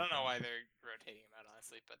 Yeah, I don't know why they're rotating him out,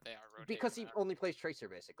 honestly, but they are rotating. Because he him out. only plays Tracer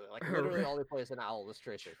basically. Like literally all he plays in Owl is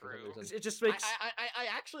Tracer for some True. reason. It just makes. I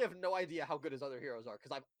actually have no idea how good his other heroes are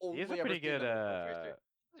because I've only He's a ever pretty seen good them play Tracer.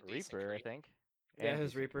 A decent Reaper, I Kree. think. Yeah, And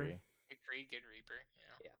his decent Reaper. Kree. Good Kree, good Reaper.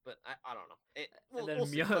 Yeah. Yeah, but I don't know. It, And we'll, then we'll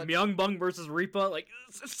see, but- Myung versus Reaper, like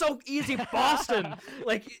it's so easy. Boston,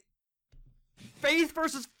 like Faith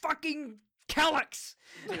versus fucking Calyx.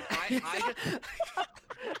 Dude, I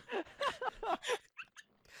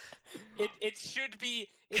It should be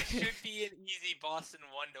an easy Boston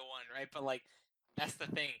 1-1, right? But like that's the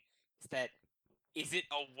thing, is that is it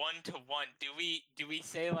a 1-1? Do we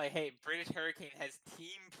say like, hey, British Hurricane has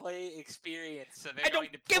team play experience, so they're I don't going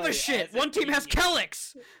to give a play shit. as a One team has team?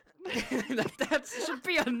 Calyx. that should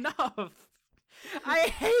be enough. I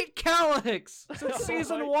hate Calyx since Oh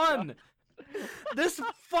season my 1. This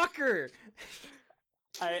fucker.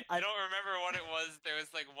 I don't remember what it was. There was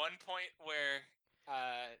like one point where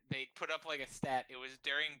they put up like a stat. It was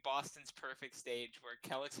during Boston's perfect stage where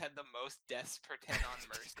Kellex had the most deaths per 10 on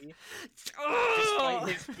Mercy, Ugh. despite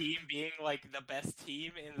his team being like the best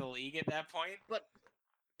team in the league at that point.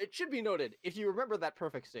 it should be noted, if you remember that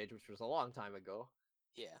perfect stage, which was a long time ago,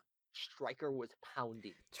 Yeah. Striker was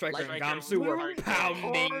pounding. Striker Like, and Striker Gamsu were hard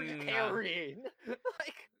pounding. carrying.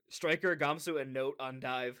 Like Striker, Gamsu, and Note on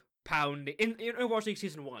dive pounding in Overwatch League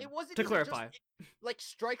season 1. it wasn't To even clarify, like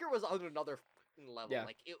Striker was on another fucking level. Yeah.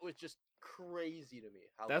 Like it was just crazy to me.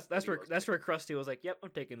 How that's good he where was. that's where Krusty was like, "Yep, I'm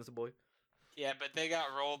taking this boy." Yeah, but they got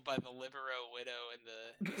rolled by the Libero Widow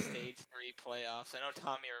in the Stage 3 playoffs. I know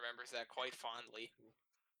Tommy remembers that quite fondly.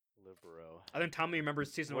 Libero. I think Tommy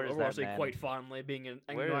remembers season 1 Where's Overwatch that League man? quite fondly, being an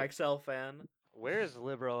Where- XL fan. Where's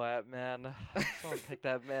Libero at, man? Someone pick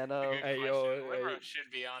that man up. Good Hey, question. yo, Libero hey.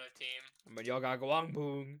 should be on a team. But y'all got Guang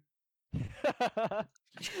Boong.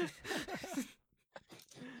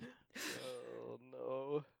 Oh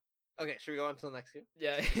no. Okay, should we go on to the next game?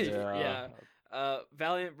 Yeah, yeah.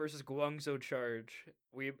 Valiant versus Guangzhou Charge.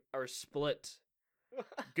 We are split.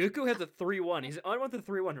 Goku has a 3-1. He's on with the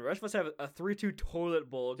 3-1. The rest of us have a 3-2 toilet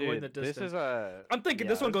bowl going the Dude, distance. this is a. I'm thinking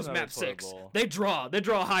this yeah, one this goes is another map 6. toilet bowl. They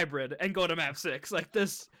draw a hybrid and go to map 6. Like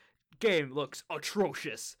this game looks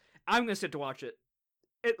atrocious. I'm gonna sit to watch it.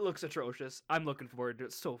 It looks atrocious. I'm looking forward to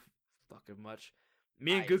it so fucking much.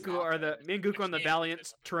 Me and It's Goku not are bad. me and Goku Which on the game is Valiant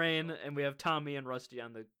this on? train, and we have Tommy and Rusty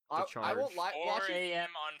on the I charge. won't lie. 4 Watching, a.m.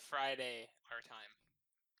 on Friday, our time.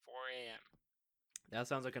 4 a.m. That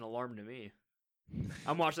sounds like an alarm to me.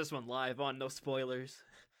 I'm watching this one live on no spoilers.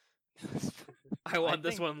 I want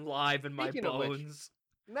this think- one live in my Speaking of which- bones.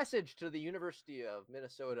 message to the University of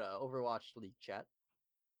Minnesota Overwatch League chat.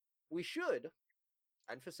 We should,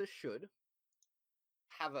 emphasis should,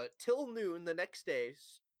 have a till noon the next day,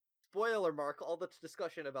 spoiler mark all the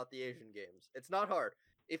discussion about the Asian games. It's not hard.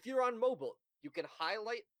 If you're on mobile, you can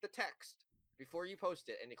highlight the text before you post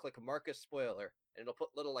it and you click mark as spoiler, and it'll put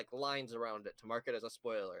little like lines around it to mark it as a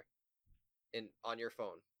spoiler on your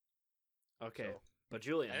phone. Okay, So- but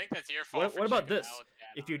Julian, I think that's your fault. What for about checking this? out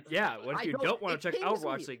that, if you honestly, what but- if you I don't don't- want it to check pings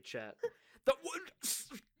Overwatch me. League chat? The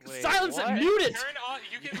Wait, silence what? and mute it. Turn on.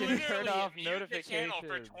 You can can literally turn off mute the channel for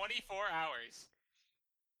notifications. 24 hours.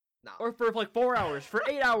 Nah. Or for like 4 hours, for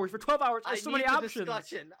 8 hours, for 12 hours. I There's so need many the options.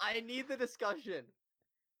 discussion. I need the discussion.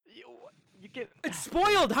 You get. It's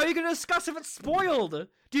spoiled. How are you gonna discuss if it's spoiled?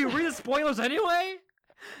 Do you read the spoilers anyway?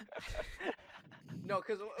 No,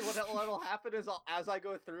 because what'll happen is as I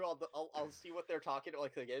go through, I'll see what they're talking about,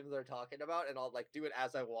 like the games they're talking about, and I'll like do it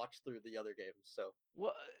as I watch through the other games. So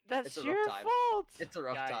What? That's It's a rough your time. fault. it's a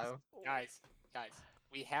rough Guys, time. Guys,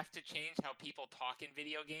 we have to change how people talk in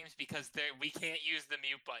video games because we can't use the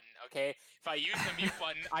mute button, okay? If I use the mute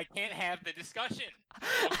button, I can't have the discussion.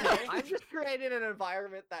 Okay? I'm just creating an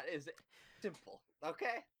environment that is simple.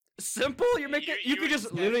 Okay. Simple. You're making. You could just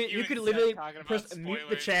instead- literally. You instead could of literally talking about press mute the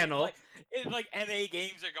spoilers, channel. It's like NA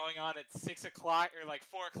games are going on at 6 o'clock or like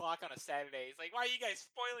 4 o'clock on a Saturday. It's like, why are you guys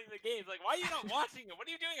spoiling the games? Like, why are you not watching it? What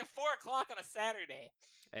are you doing at 4 o'clock on a Saturday?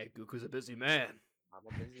 Hey, Goku's a busy man. I'm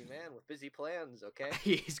a busy man with busy plans, okay?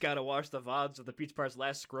 He's got to watch the VODs of the Peach Par's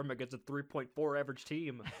last scrim against a 3.4 average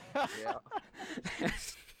team. Yeah.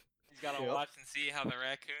 He's got to Yep. watch and see how the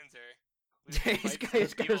raccoons are. losing he's fights got with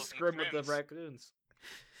to beetles and scrim with the scrims. raccoons.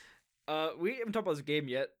 We haven't talked about this game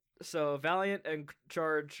yet. So Valiant and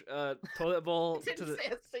Charge toilet bowl to Didn't the.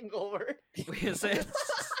 say a single word. We can say it.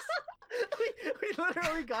 we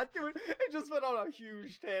literally got to it and just went on a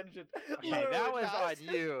huge tangent. Okay, Literally that was fast.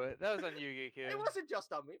 on you. That was on you, Geeku. It wasn't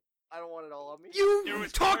just on me. I don't want it all on me. You There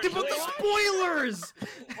was talked about the partially- spoilers.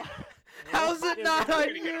 How's it not on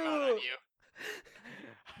Pretty good amount on you?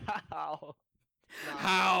 you. How? Nah,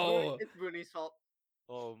 How? It's Booney's fault.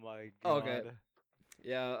 Oh my god. Okay.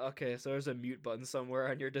 Yeah, okay, so there's a mute button somewhere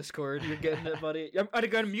on your Discord. You're getting it, buddy. I'm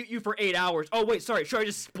gonna mute you for 8 hours. Oh, wait, sorry. Should I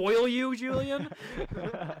just spoil you, Julian?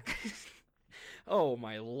 Oh,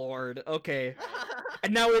 my lord. Okay.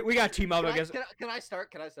 And now we got team up, I guess. Can I start?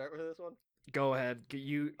 Can I start with this one? Go ahead.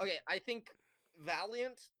 You. Okay, I think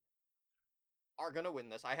Valiant are gonna win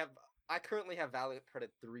this. I currently have Valiant put at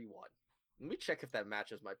 3-1. Let me check if that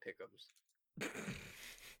matches my pick'ems.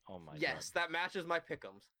 Oh my Yes, that matches my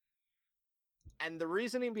pick'ems. And the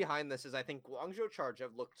reasoning behind this is I think Guangzhou Charge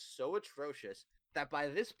have looked so atrocious that by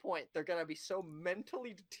this point they're gonna be so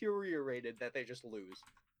mentally deteriorated that they just lose.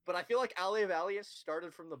 But I feel like LA Valiant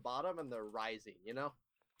started from the bottom and they're rising, you know?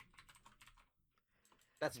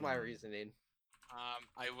 That's my reasoning.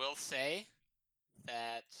 I will say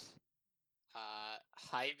that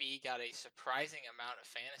Hy-Vee got a surprising amount of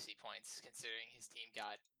fantasy points considering his team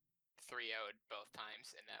got 3-0'd both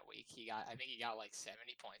times in that week. I think he got like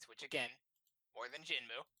 70 points, which again, more than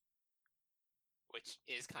Jinmu, which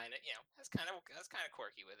is kind of, that's kind of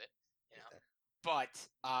quirky with it, you know. But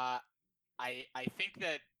I think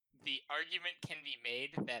that the argument can be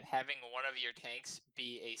made that having one of your tanks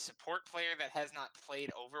be a support player that has not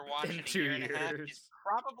played Overwatch In in a 2 year and a half years. is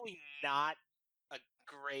probably not a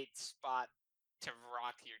great spot to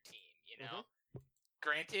rock your team, you know?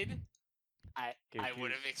 Granted, I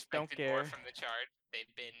would have expected more care. from the Charge.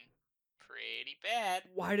 They've been pretty bad.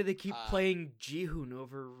 Why do they keep Uh, playing Jihoon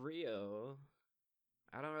over Rio?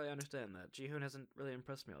 I don't really understand that. Jihoon hasn't really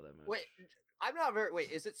impressed me all that much. Wait, I'm not very.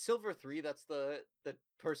 Wait, is it Silver 3? That's the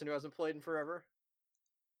person who hasn't played in forever.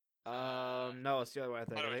 No, it's the other one. I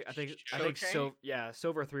think. What about I think. Cho-Chang?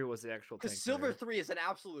 Silver 3 was the actual. Because tank Silver player. 3 is an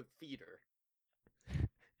absolute feeder.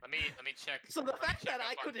 Let me check. So the let me fact check that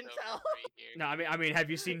I up on couldn't Silver tell- 3 here. No, I mean, have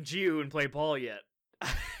you seen Jihoon play ball yet?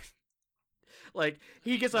 Like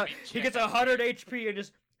he gets Let me he gets check. 100 HP and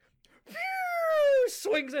just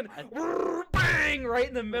swings in, bang, right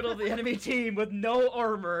in the middle of the enemy team with no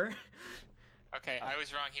armor. Okay, I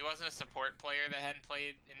was wrong. He wasn't a support player that hadn't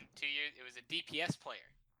played in 2 years. It was a DPS player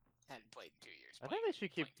that hadn't played in 2 years. I think they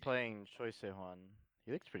should keep playing Choi Se-hwan.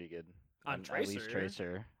 He looks pretty good. On at least Tracer.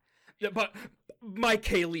 Tracer. Yeah, but Mike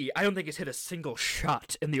K. Lee, I don't think he's hit a single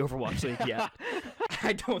shot in the Overwatch League yet.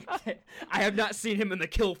 I have not seen him in the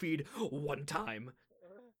kill feed one time.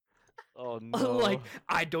 Oh no. Like,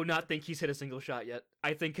 I do not think he's hit a single shot yet.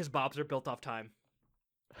 I think his bobs are built off time.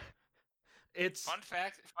 It's Fun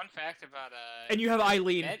fact about and you have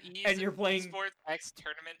Eileen, NetEase and you're playing. Esports X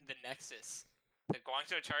tournament, the Nexus. The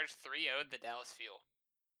Guangzhou Charge 3-0'd the Dallas Fuel.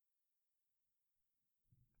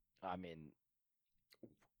 I mean,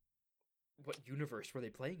 What universe were they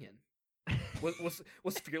playing in?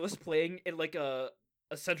 Was Fearless playing in like a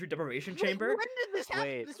sensory deprivation chamber? Wait, when did this happen?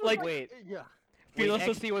 Wait, This was like- wait. Yeah. Fearless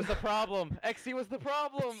was- XC was the problem. XC was the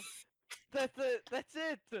problem. That's it. That's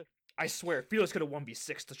it. I swear, Fearless could have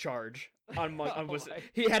 1v6 to charge. On was Oh my-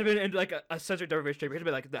 he had been in like a sensory deprivation chamber. He had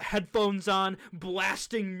been like the headphones on,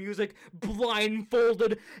 blasting music,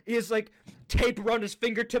 blindfolded. He has like tape around his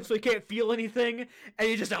fingertips so he can't feel anything, and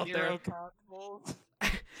he's just out there. consoles.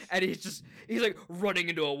 And he's like running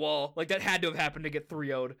into a wall. Like that had to have happened to get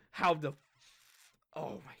 3-0'd. How the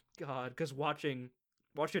oh my god, because watching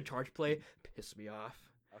Charge play pissed me off.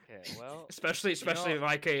 Okay, well, Especially know,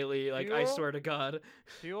 Mike Haley, like I Fuel- swear to god.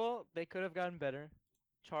 Fuel, they could have gotten better.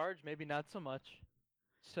 Charge, maybe not so much.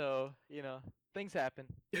 So, things happen.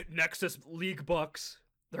 Nexus League Bucks.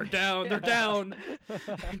 They're down, they're down.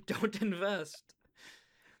 Don't invest.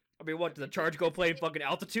 I mean, what, did the Charge go play in fucking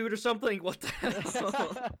altitude or something? What the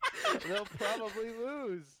hell? They'll probably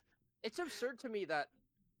lose. It's absurd to me that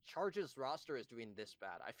Charge's roster is doing this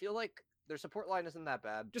bad. I feel like their support line isn't that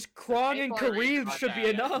bad. Just Krong and Kareem should be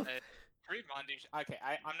enough. Kareem Mondu. Okay,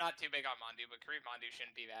 I'm not too big on Mondu, but Kareem Mondu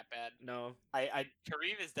shouldn't be that bad. No.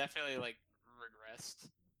 Kareem is definitely like regressed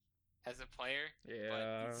as a player, but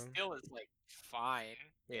Yeah. he still is like fine.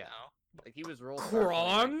 You Yeah. know, Like he was rolled.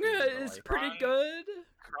 Krong is pretty Krong- good.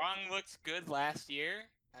 Krong looked good last year.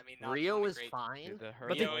 I mean, not Rio a is great- fine. Dude, the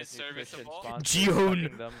But they- Herbalife is Nutrition serviceable. sponsor Jihoon.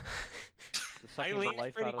 sucking them, sucking the Eileen's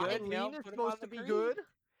life pretty out of good, them. you know, Eileen is put 'em supposed on to the be Kree. good.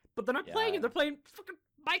 But they're not playing Yeah. it. They're playing fucking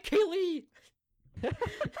Mike Haley.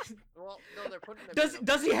 Well, no, they're putting him Does in a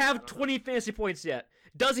does he position, I have don't know. 20 fantasy points yet?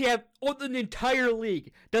 Does he have in the entire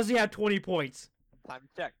league? Does he have 20 points? Time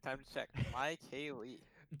to check. Time to check. Mike Haley.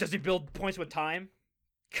 Does he build points with time?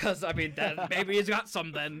 Cause I mean, that maybe he's got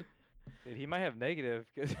some then. Dude, he might have negative.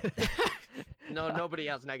 'Cause No, nobody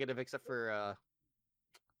has negative except for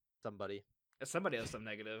somebody. Somebody has some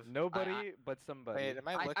negative. Nobody but somebody. Wait, am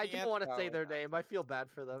I looking I at? didn't want to say oh, their name. I feel bad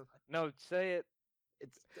for them. No, say it.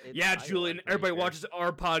 It's Yeah, Tayo, Julian. I'm pretty Everybody sure. watches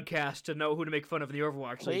our podcast to know who to make fun of in the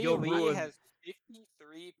Overwatch. So you'll Haley ruin. has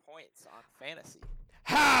 53 points on fantasy.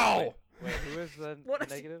 How? Wait, who is the What is-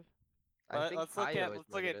 negative? I think Let's look Tayo at is let's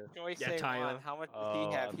look negative. at Joy Yeah, Say Tayo. One. How much does Oh,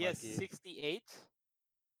 he have? He has unlucky. 68.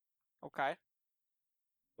 Okay.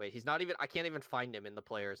 Wait, he's not even. I can't even find him in the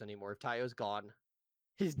players anymore. Tayo's gone.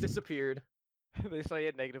 He's disappeared. They saw he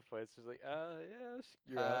had negative points. It's like, yeah,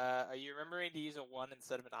 you're out. Are you remembering to use a 1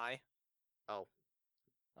 instead of an I? that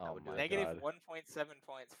Oh would do my it. Negative god. 1.7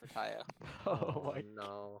 points for Tayo. Oh my.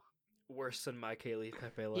 no. Worse than Mike Haley.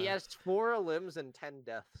 Pepe He has 4 limbs and 10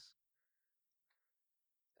 deaths.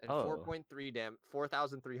 And Oh.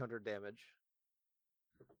 4,300 damage.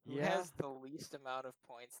 Who Yeah. has the least amount of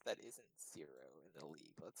points that isn't 0 in the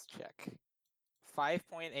league? Let's check.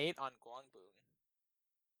 5.8 on Guangboon,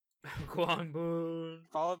 Guangboon.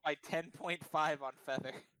 followed by 10.5 on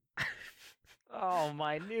Feather. Oh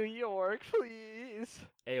my New York, please.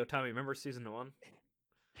 Hey, Tommy, remember season 1?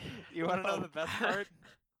 You want to know the best part?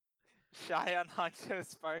 Shy on Hancho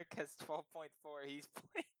Spark has 12.4.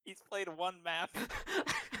 He's played 1 map.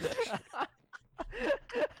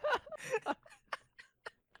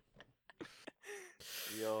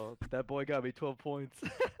 Yo, that boy got me 12 points.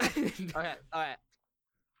 Okay, alright.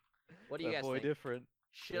 What do you that guys boy think? different.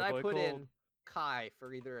 Should that I boy put cold. in Kai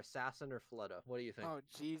for either Assassin or Fleta? What do you think? Oh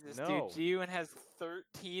Jesus, No. dude! Jiwon has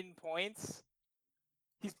 13 points.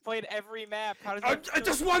 He's played every map. How does he have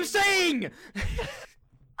That's what I'm 13 saying!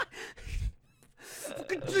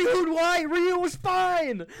 Dude, why? Rio was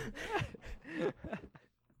fine!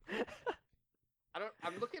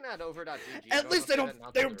 I'm looking at over.gg. I At least they know if don't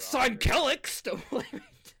announced they their don't sign roster. Kellex.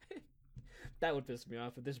 That would piss me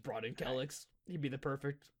off if this brought in Kellex. He'd be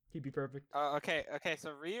perfect. Okay.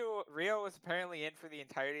 So Rio was apparently in for the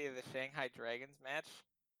entirety of the Shanghai Dragons match.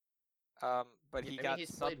 But he I mean, got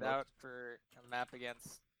he's played subbed out most. for a map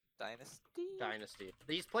against Dynasty. Dynasty.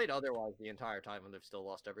 He's played otherwise the entire time and they've still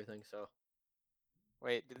lost everything, so.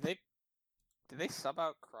 Wait, did they sub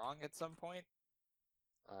out Krong at some point?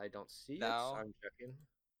 I don't see No. it. I'm checking.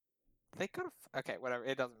 They could have. Okay, whatever.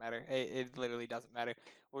 It doesn't matter. It literally doesn't matter.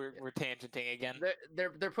 We're tangenting again.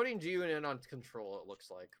 They're putting Jiun in on control, it looks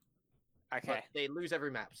like. Okay. But they lose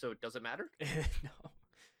every map, so it doesn't matter. No.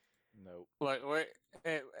 Nope. Look,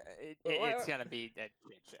 it's Well, gonna be a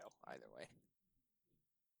shit show either way.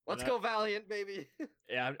 Let's not- go Valiant, baby!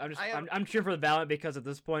 Yeah, I'm just I am- I'm cheering for the Valiant because at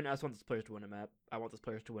this point I just want these players to win a map. I want these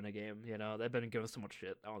players to win a game. You know, they've been giving us so much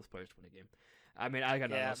shit. I want these players to win a game. I mean, I got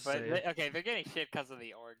nothing Yeah, else to but say. okay, they're getting shit because of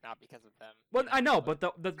the org, not because of them. Well, I know, Like, but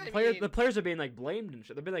the I players the mean- players are being like blamed and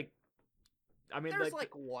shit. They're being like, I mean, There's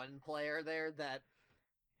like one player there that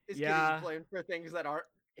is Yeah. getting blamed for things that aren't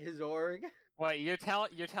his org. what you're telling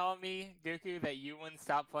me, Goku, that you wouldn't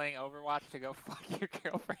stop playing Overwatch to go fuck your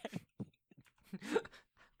girlfriend?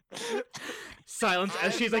 silence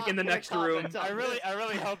as I'm she's like not in the gonna next room. comment on I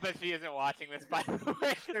really hope that she isn't watching this. By the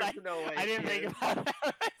way, 'cause There's no way I didn't she think is. about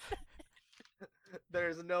that.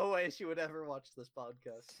 There's no way she would ever watch this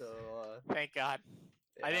podcast, so Thank God.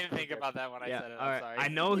 I yeah, didn't think okay. about that when I Yeah, said it. all I'm right. sorry. I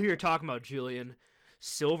know who you're talking about, Julian.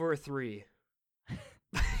 Silver 3.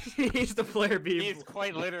 He's the player being. He is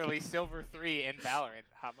quite literally Silver 3 in Valorant.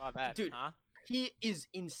 How about that? Dude. Huh? He is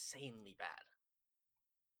insanely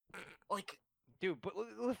bad. Like, Dude, but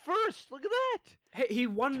look first, look at that. Hey, he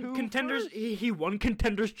won Two contenders. firsts. He won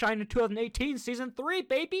contenders China 2018 season 3,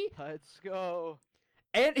 baby, Let's go.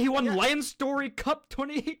 and he won Yeah. Lion Story Cup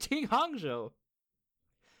 2018 Hangzhou.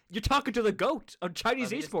 You're talking to the goat of Chinese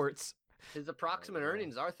I mean, it's- esports. his approximate Oh.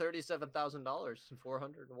 earnings are $37,000 and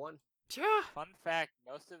 401. Yeah. Fun fact: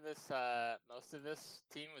 most of this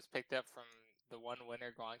team was picked up from the one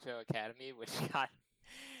winner Guangzhou Academy, which got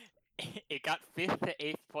 5th to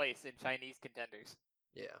 8th place in Chinese contenders.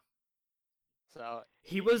 Yeah. So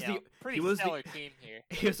He was you know, the pretty he was the- stellar team here.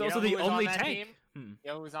 he was You know also who the was on only that tank. team? Hmm. You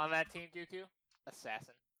know who was on that team, Dooku?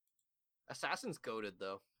 Assassin. Assassin's goaded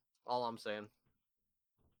though. All I'm saying.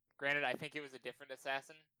 Granted, I think it was a different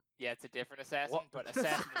assassin. Yeah, it's a different assassin, What? but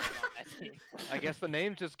assassin is on that team. I guess the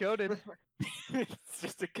name just goaded. It's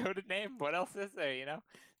just a coded name. What else is there?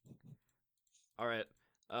 All right.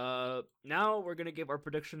 Now we're gonna give our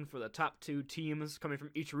prediction for the top 2 teams coming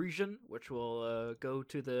from each region, which will go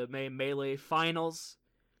to the Melee finals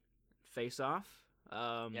face off.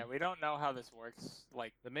 Yeah, we don't know how this works.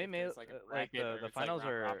 Like The main if mail, there's, like, a like bracket or the it's, finals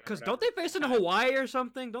round are robin or Cause whatever. don't they face in Hawaii or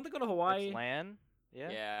something? Don't they go to Hawaii? it's LAN. Yeah.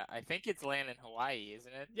 Yeah, I think it's land in Hawaii,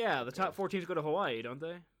 isn't it? Yeah, the top 4 teams go to Hawaii, don't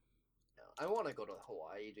they? I want to go to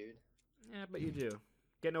Hawaii, dude. Yeah, but you do.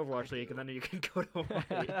 Get an Overwatch League, and then you can go to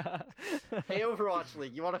Hawaii. Hey, Overwatch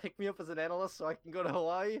League, you want to pick me up as an analyst so I can go to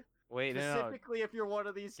Hawaii? Wait, no, no. Specifically, if you're one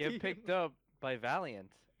of these Get teams. picked up by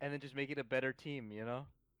Valiant, and then just make it a better team. You know?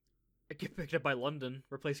 Get picked up by London.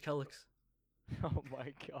 Replace Kelix. Oh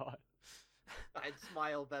my god. I'd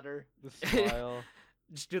smile better. The smile.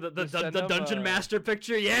 Just do the Just send them, Dungeon Master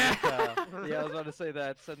picture. Yeah. Yeah, I was about to say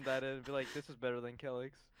that. Send that in and be like, this is better than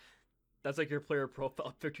Kelix. That's like your player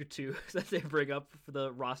profile picture too that they bring up for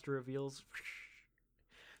the roster reveals.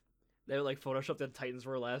 They like photoshopped the Titans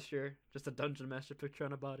were last year. Just a Dungeon Master picture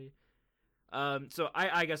on a body. So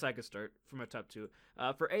I guess I could start from my top 2.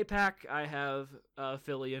 For APAC, I have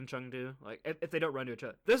Philly and Chengdu. Like if they don't run into each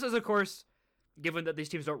other. This is of course given that these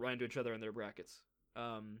teams don't run into each other in their brackets.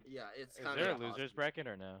 Yeah, it's Is kind there a of losers bracket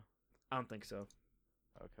or no? I don't think so.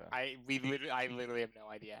 Okay. I literally have no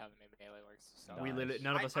idea how the Melee works. So. We Nice. literally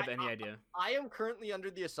none of us have any I- idea. I am currently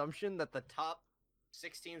under the assumption that the top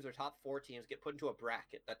 6 teams or top 4 teams get put into a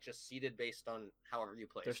bracket that's just seeded based on however you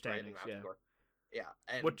play. Their right, and standings, map yeah. score. Yeah,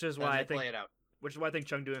 and Which is then why they I think play it out. Which is why I think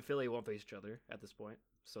Chengdu and Philly won't face each other at this point.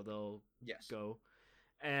 So they'll Yes. go.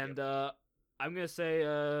 And I'm gonna say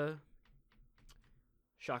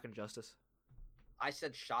Shock and Justice. I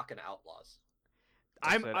said Shock and Outlaws.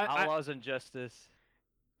 I'm Said I, Outlaws and Justice.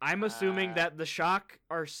 I'm assuming Uh, that the Shock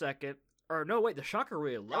are second. Or no, wait, the Shock are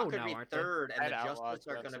really low Shock could now, be aren't third, and I'd the Outlaws, Justice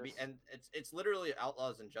are going to be, Justice. and it's literally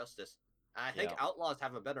Outlaws and Justice. I think Yeah. Outlaws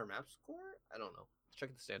have a better map score. I don't know. Let's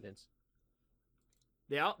check the stand-ins.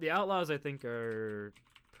 they? The Outlaws I think are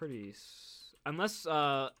pretty. Unless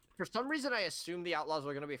For some reason, I assumed the Outlaws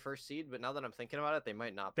were going to be first seed, but now that I'm thinking about it, they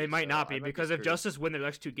might not. they might so not I be because if screwed. Justice win their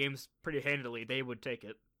next 2 games pretty handily, they would take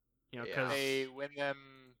it. You know, Yeah. because They win them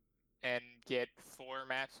and get 4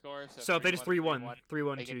 map scores. so if they just 3-1,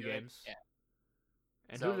 3-1 they can 2 do it. games. Yeah.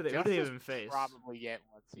 And So who do they Justice even face? Probably get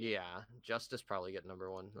 1 seed. Yeah, Justice probably get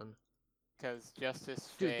number 1 then. Because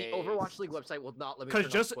Justice. Dude, the Overwatch League faced- website will not let me. Because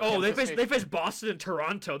turn just off oh Twitch. they face Boston and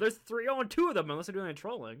Toronto. There's 3-0-2 of them unless they're doing any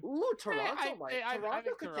trolling. Ooh, Toronto I might. think Toronto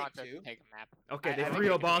could Toronto take 2. can take a map. Okay, I they think 3-0 they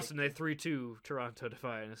can Boston, they 3-2 Toronto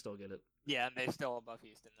Defiant and still get it. Yeah, and they're still above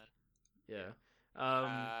Houston then. Yeah.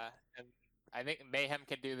 And I think Mayhem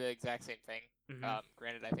can do the exact same thing. Mhm.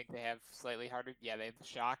 Granted, I think they have slightly harder. Yeah, they have the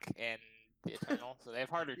Shock and the Eternal, so they have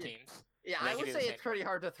harder Yeah. teams. Yeah, They I can would do the say same it's pretty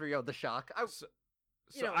hard to 3-0 the Shock. So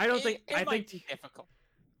You know, I don't It- think it I might think be difficult.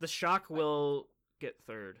 the Shock will get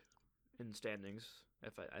third in standings.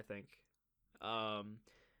 If I think,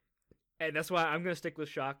 and that's why I'm gonna stick with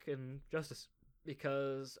Shock and Justice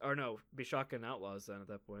because or no, be Shock and Outlaws then at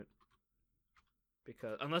that point.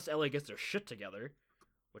 Because unless LA gets their shit together,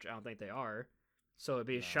 which I don't think they are, so it'd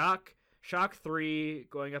be No. Shock 3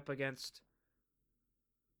 going up against.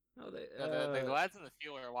 No, they The Glads and the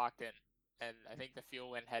Fuel are locked in, and I think the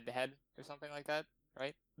Fuel went head to head or something like that,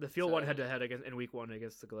 right? the Field one so- head to head against in week 1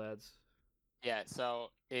 against the Glads. Yeah,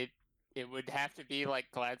 so it would have to be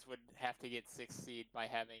like Glads would have to get 6th seed by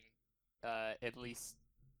having at least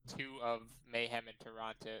 2 of Mayhem and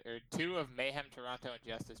Toronto, or 2 of Mayhem, Toronto, and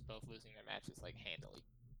Justice both losing their matches like handily.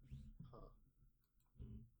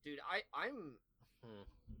 Dude,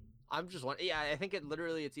 I'm just one. Yeah, I think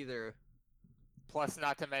it's either. Plus,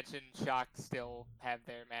 not to mention, Shock still have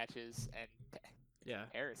their matches, and Yeah.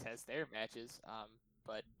 Paris has their matches.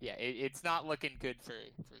 But yeah, it's not looking good for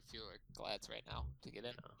Fuel or Glads right now to get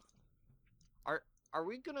in. Are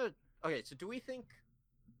we gonna? Okay, so do we think?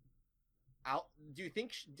 Do you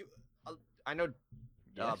think? I know.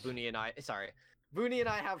 Yes. Booney and I. Sorry, Booney and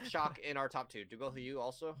I have Shock in our top 2. Do both of you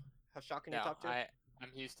also have Shock in your No, top 2?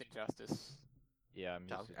 I'm Houston Justice, Yeah, I'm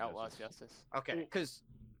Top used to Outlaws Justice. Justice. Okay, because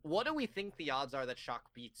what do we think the odds are that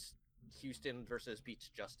Shock beats Houston versus beats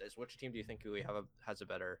Justice? Which team do you think we have has a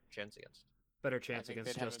better chance against? Better I chance think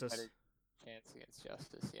against they'd have a Justice. better chance against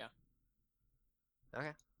Justice, yeah.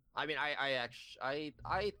 Okay. I mean,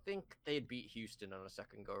 I think they'd beat Houston on a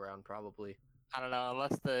second go round probably. I don't know,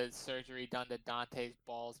 unless the surgery done to Dante's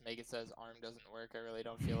balls make it so his arm doesn't work, I really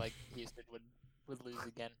don't feel like Houston would lose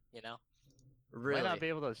again, you know? Really? Might not be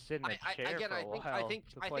able to sit in a chair again, for a I think while I think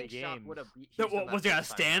to I play think Shock games. would have beat So, Houston that was he gonna first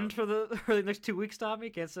time stand around. for the next 2 weeks, Tommy?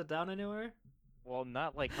 Can't sit down anywhere. Well,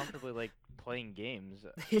 not like comfortably like playing games.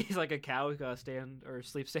 He's like a cow. He gotta stand or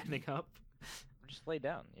sleep standing up. Just lay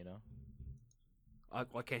down, you know.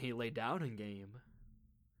 Why can't he lay down in game?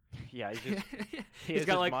 Yeah, he's just he He's has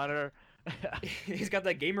got his like monitor. he's got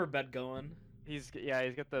that gamer bed going. He's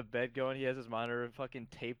got the bed going. He has his monitor fucking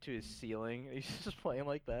taped to his ceiling. He's just playing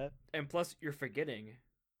like that. And plus, you're forgetting,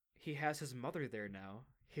 he has his mother there now.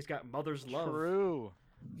 He's got mother's love. True.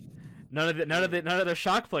 None of the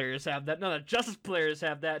Shock players have that. None of the Justice players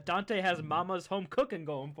have that. Dante has Mama's home cooking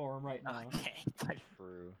going for him right now. Okay.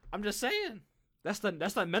 True. I'm just saying. That's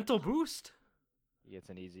that mental boost. He gets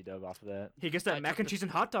an easy dub off of that. He gets I that mac took and the- cheese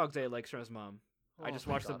and hot dogs that he likes from his mom. I Oh just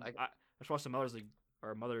my watched God, I just watched the Mother's League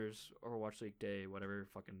or Mother's Overwatch League Day whatever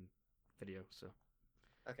fucking video. So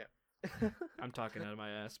Okay. I'm talking out of my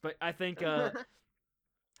ass, but I think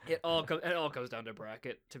it all comes down to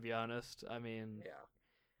bracket. To be honest, I mean, Yeah.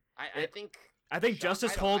 I think I think Shock-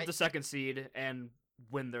 Justice I don't- hold I- the second seed and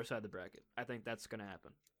win their side of the bracket. I think that's gonna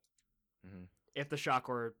happen. Mhm. If the Shock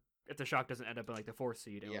doesn't end up in like the fourth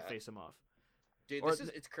seed, and Yeah. will face them off. dude, or-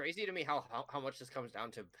 it's crazy to me how much this comes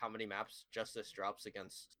down to how many maps Justice drops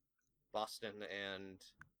against Boston and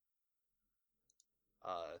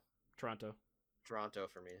Toronto. Toronto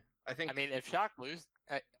for me. I think I mean, if Shock lose,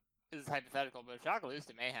 this is hypothetical, but if Shock lose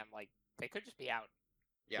to Mayhem, like they could just be out.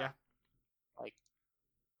 yeah. yeah. Like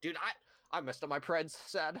dude, I messed up my Preds,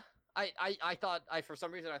 sad. I thought for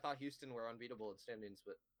some reason I thought Houston were unbeatable in standings,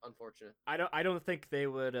 but unfortunate. I don't think they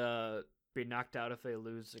would be knocked out if they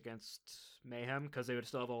lose against Mayhem because they would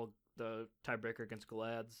still have all the tiebreaker against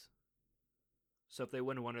Glads. So if they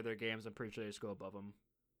win one of their games, I'm pretty sure they just go above them.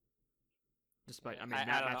 Despite, I mean, I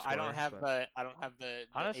not don't know. I don't score, have but- the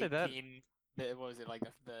Honestly, 18, that- what was it like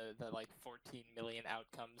the like 14 million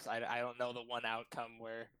outcomes. I don't know the one outcome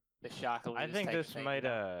where the Shock lose. I think type of this thing, might you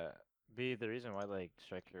know? be the reason why like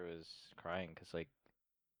Striker was crying because like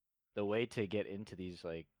the way to get into these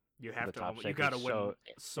like You have the to. top You stake gotta is win so-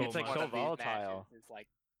 so it's, like, much. One so of these matches volatile. is like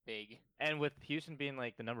big. and with Houston being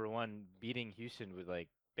like the number one, beating Houston would like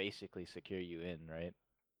basically secure you in, right?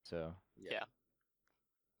 So Yeah.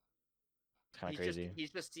 it's kind He's of crazy. Just, he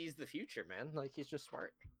just sees the future, man. Like he's just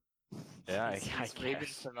smart. Yeah, I He's Raven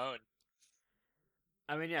guess. Simone.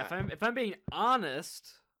 I mean, yeah. If I'm being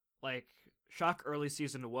honest, like Shock early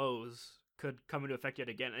season woes could come into effect yet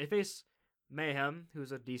again. They face Mayhem,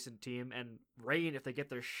 who's a decent team, and Rain, if they get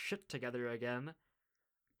their shit together again,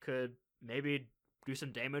 could maybe do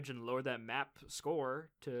some damage and lower that map score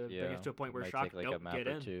to bring Yeah, it to a point where might Shock take, like, don't a map get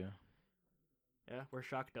or in. two. Yeah, where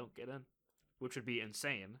Shock don't get in, which would be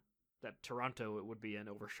insane. That Toronto it would be in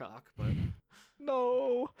over Shock, but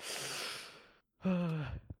No. all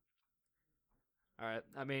right.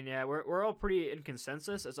 I mean, yeah, we're all pretty in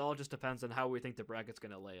consensus. It all just depends on how we think the bracket's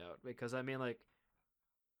gonna lay out. Because I mean, like,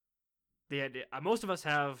 the idea, most of us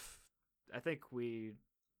have. I think we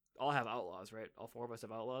all have Outlaws, right? All four of us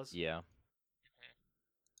have Outlaws, Yeah.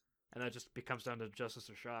 and that just becomes down to Justice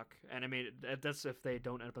or Shock. And I mean, that's if they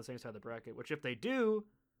don't end up on the same side of the bracket. Which, if they do,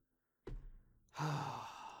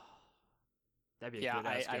 that'd be a Yeah, good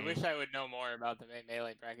ass I game. wish I would know more about the May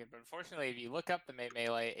Melee bracket, but unfortunately, if you look up the May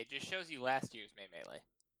Melee, it just shows you last year's May Melee.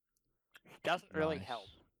 It doesn't really Nice. help.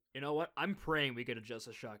 You know what? I'm praying we get a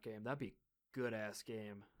Justice Shock game. That'd be good ass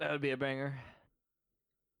game. That would be a banger.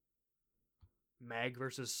 Mag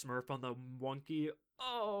versus Smurf on the Wonky.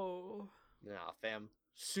 Oh. Nah, fam.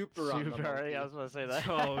 Super on the Super. monkey. I was gonna say that.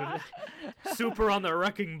 Oh, Super on the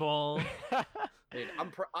Wrecking Ball. Dude,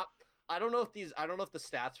 I don't know if the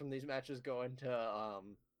stats from these matches go into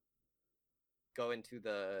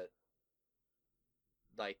the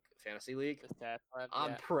like fantasy league. The stat line,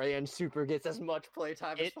 I'm yeah. praying Super gets as much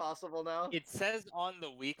playtime as It- possible now. It says on the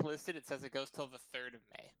week listed, it says it goes till the 3rd of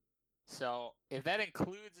May. So if that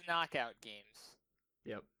includes knockout games,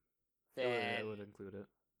 Yep. then It would include it.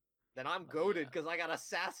 Then I'm goaded because I got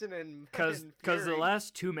Assassin and Because and the Fury.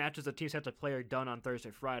 last two matches the teams have to play are done on Thursday,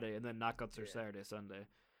 Friday, and then knockouts are Yeah. Saturday, Sunday.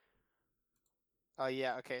 oh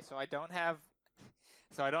yeah, okay. So I don't have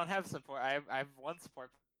support. I have one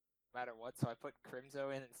support no matter what. So I put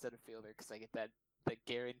Crimzo in instead of Fielder because I get the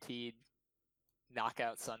guaranteed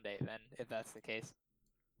knockout Sunday. Then if that's the case.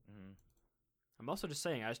 Mhm. I'm also just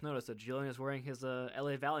saying, I just noticed that Julian is wearing his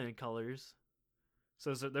LA Valiant colors.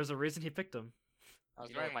 So there's a reason he picked them. I was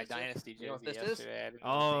You know wearing my what this is? Dynasty You know what jersey this is? yesterday. I didn't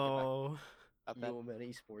really think Oh. about that. UMN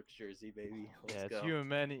esports jersey, baby. Let's Yeah, it's go. you and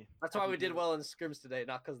many. That's why we did well in scrims today,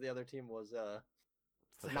 not because the other team was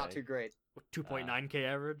not too great. 2.9k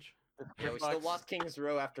average. Yeah, we still lost Kings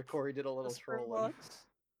Row after Corey did a little trolling.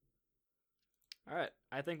 All right,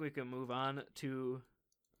 I think we can move on to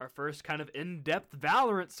our first kind of in-depth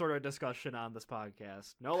Valorant sort of discussion on this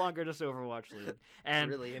podcast. No longer just Overwatch League. And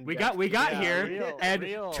Really we got Yeah, here, real, and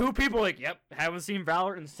real. 2 people like, yep, haven't seen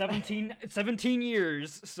Valorant in 17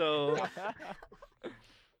 years. So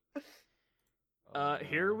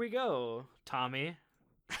here we go, Tommy.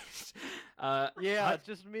 Yeah, it's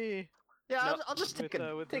just me. Yeah, No, I'll just take with,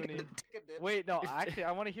 a with take a, Looney. take a dip. Wait, no, actually,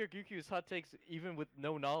 I want to hear Guku's hot takes even with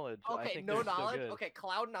no knowledge. I Okay, think no they're so knowledge. good. Okay,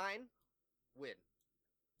 Cloud9 win.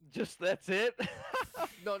 Just that's it.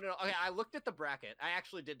 No. Okay, I looked at the bracket. I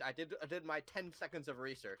actually did. I did my 10 seconds of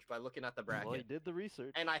research by looking at the bracket, Well, he did the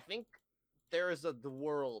research. and I think there is the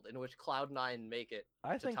world in which Cloud9 make it.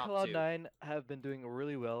 I to think top two. Cloud9 have been doing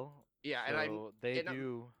really well. Yeah, so and they and I'm-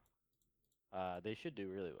 do. They should do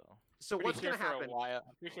really well. So Pretty what's sure gonna for happen? a while.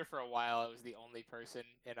 I'm pretty sure for a while I was the only person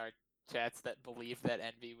in our chats that believed that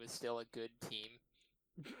Envy was still a good team.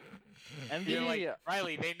 And You're like, the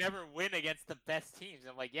Riley, they never win against the best teams.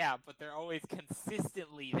 I'm like, yeah, but they're always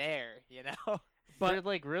consistently there, you know? they're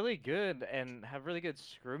like really good and have really good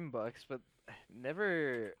scrim bucks, but it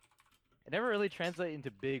never really translate into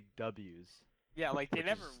big W's. Yeah, like they Which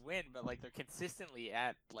never is- win, but like they're consistently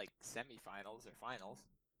at like semifinals or finals.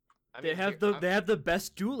 I They mean, have here- they have the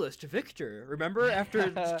best duelist, Victor. Remember after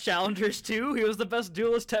Challengers 2, he was the best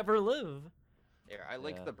duelist to ever live. Here, I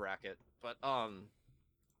linked Yeah. the bracket, but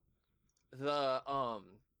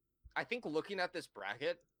I think looking at this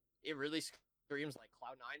bracket, it really screams like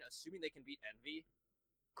Cloud9, assuming they can beat Envy,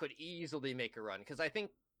 could easily make a run. Because I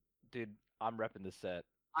think Dude, I'm repping the set.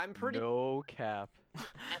 I'm pretty No cap.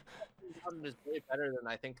 Cloud9 is way better than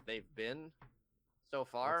I think they've been so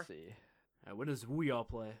far. Let's see. When does we all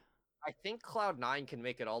play? I think Cloud9 can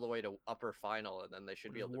make it all the way to upper final, and then they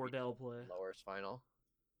should When be does able to beat Wardell play? lowest final.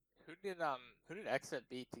 Who did Exit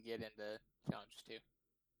beat to get into Challenge 2?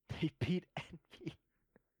 They beat Envy.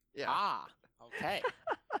 Yeah. Ah, okay.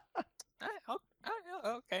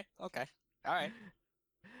 Okay. All right.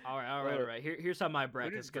 All right. Here's how my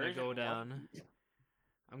bracket's did gonna version go one? down.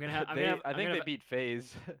 I'm gonna have. I think they beat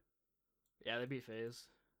FaZe. Yeah, they beat FaZe.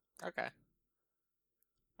 Okay.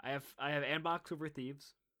 I have Anbox over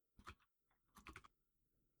Thieves.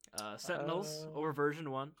 Sentinels over version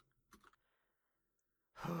 1.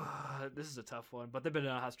 This is a tough one, but they've been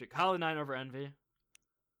on a hot streak. Hollow 9 over Envy.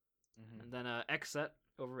 Mhm. And then Xset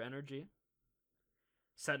over Energy.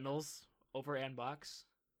 Sentinels over Anbox.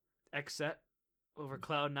 Xset over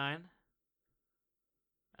Cloud9.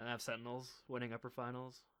 And I have Sentinels winning upper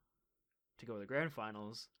finals to go to the grand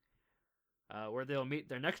finals, where they'll meet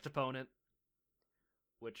their next opponent,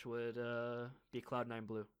 which would be Cloud9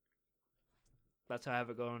 Blue. That's how I have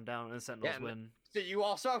it going down, and Sentinels and- win. So you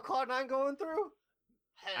also have Cloud9 going through?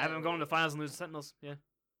 I have them going to the finals and lose to Sentinels. Yeah.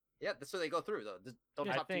 Yeah, that's so they go through though. Don't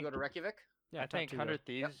Yeah, I top two go think- to Reykjavik? Yeah, I top think two, 100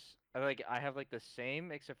 yeah. Thieves. I have like the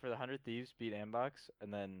same except for the 100 Thieves beat Ambox,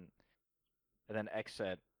 and then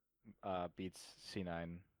Xset beats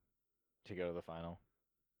C9 to go to the final.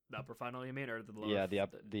 The upper final, you mean, or the lower? Yeah,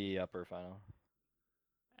 the upper final.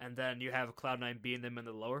 And then you have Cloud9 beating them in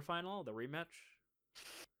the lower final, the rematch.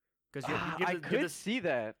 Because I could see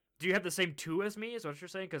that. Do you have the same 2 as me? Is what you're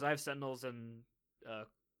saying? Because I have Sentinels and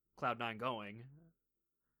Cloud9 going.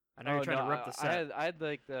 I know you're trying to rep the set. I had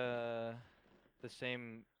like the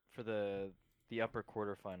same for the upper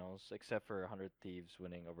quarterfinals, except for 100 Thieves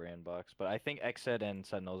winning over Anbox. But I think Xset and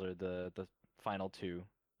Sentinels are the final 2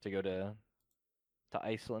 to go to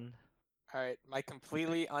Iceland. All right. My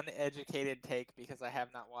completely uneducated take, because I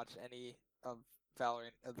have not watched any of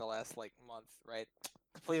Valorant in the last like month. Right.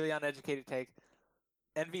 Completely uneducated take.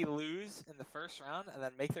 Envy lose in the first round and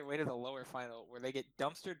then make their way to the lower final, where they get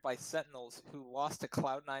dumpstered by Sentinels, who lost to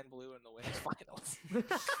Cloud9 Blue in the winners finals.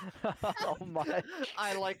 Oh my!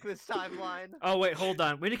 I like this timeline. Oh wait, hold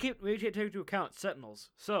on. We need to take into account Sentinels.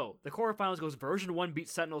 So the quarterfinals goes version 1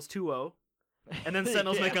 beats Sentinels 2-0, and then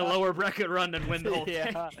Sentinels make a Yeah. lower bracket run and win the whole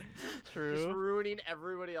Yeah, thing. Just true. ruining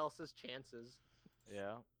everybody else's chances.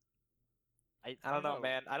 Yeah. I don't know,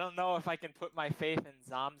 man. I don't know if I can put my faith in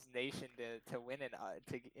Zom's Nation to win in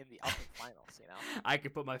the upper finals. You know. I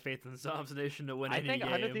could put my faith in Zom's Nation to win I any think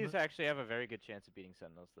game. 100 Thieves actually have a very good chance of beating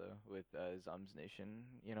Sentinels, though, with Zom's Nation,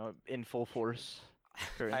 in full force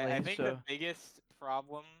currently. I think so. the biggest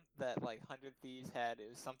problem that like 100 Thieves had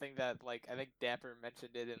is something that like I think Dapper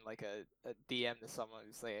mentioned it in like a DM to someone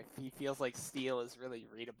who's like, he feels like Steel is really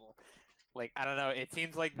readable. Like, I don't know, it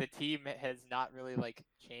seems like the team has not really like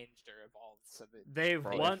changed or evolved. So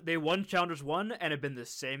that They won Challengers 1 and have been the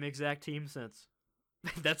same exact team since.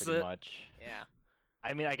 That's Pretty it. much. yeah.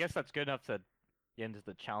 I mean, I guess that's good enough to get into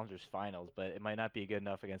the Challengers finals, but it might not be good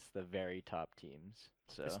enough against the very top teams.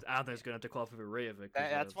 So I don't think it's gonna have to qualify for Reykjavik.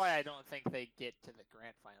 That's why I don't think they get to the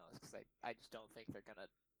grand finals, because I just don't think they're gonna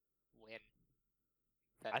win.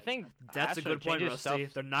 I think that's a Astra good point, changes Rusty.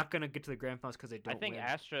 stuff- They're not gonna get to the grand finals because they don't I think win.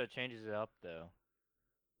 Astra changes it up though.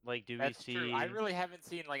 Like, do That's we true. see? I really haven't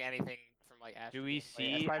seen like anything from like Astra. Do we being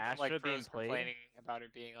played, see aside from, Astra like, being pros played? complaining about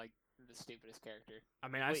it being like the stupidest character? I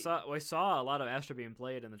mean, Wait. we saw a lot of Astra being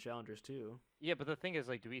played in the Challengers too. Yeah, but the thing is,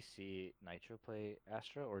 like, do we see Nitro play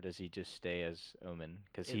Astra, or does he just stay as Omen?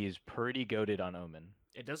 Because It- he's pretty goated on Omen.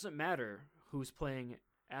 It doesn't matter who's playing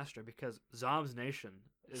Astra because Zom's Nation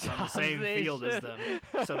is on the Zom's same field as them, Nation.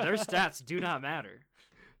 so their stats do not matter.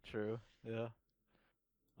 True. Yeah.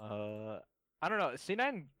 I don't know.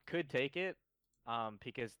 C9 could take it,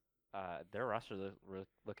 because their roster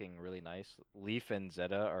looking really nice. Leaf and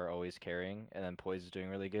Zeta are always carrying, and then Poise is doing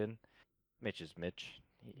really good. Mitch is Mitch.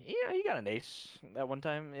 He got an ace that one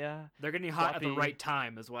time. Yeah. They're getting hot at the Floppy- right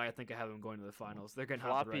time, is why I think I have them going to the finals. They're getting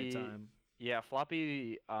hot at the right Floppy- time. Yeah.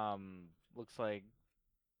 Floppy looks like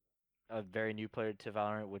a very new player to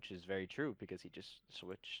Valorant, which is very true because he just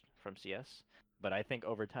switched from CS. But I think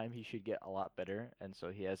over time he should get a lot better, and so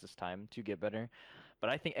he has this time to get better. But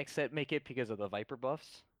I think Xset make it because of the Viper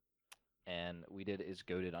buffs, and we did is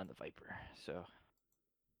goaded on the Viper. So,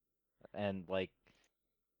 and like,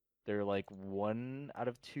 they're like 1 out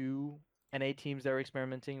of 2 NA teams that were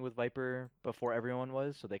experimenting with Viper before everyone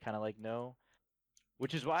was, so they kind of like know.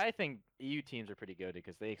 Which is why I think EU teams are pretty good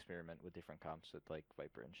because they experiment with different comps with like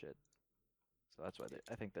Viper and shit. So that's why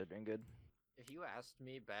I think they're doing good. If you asked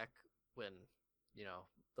me back when,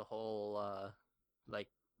 the whole like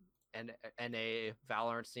NA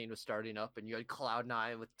Valorant scene was starting up, and you had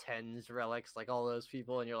Cloud9 with Tens, Relics, like all those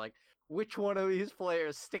people, and you're like, which one of these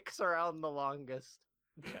players sticks around the longest?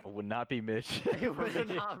 It would not be Mitch. It for would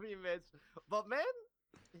me. not be Mitch. But man,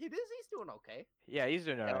 he's doing okay. Yeah, he's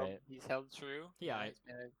doing alright. He's held true. Yeah, He's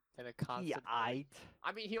been a constant. aight.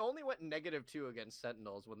 I mean, he only went -2 against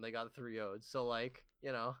Sentinels when they got 3-0'd, so like,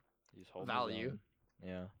 He's holding his Value. own.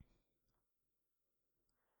 Yeah.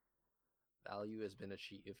 value has been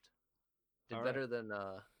achieved. Did All right. better than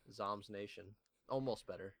Zom's Nation. Almost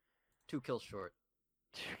better. 2 kills short.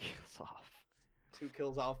 2 kills off. 2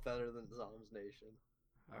 kills off better than Zom's Nation.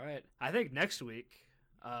 All right. I think next week,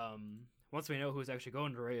 once we know who's actually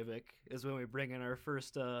going to Reykjavik, is when we bring in our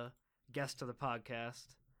first guest to the podcast.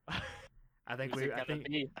 I think Who's it gonna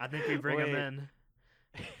be? I think we bring him Wait. in.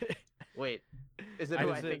 Wait, is it I who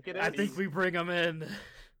just- I think it is? I think we bring him in.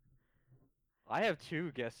 I have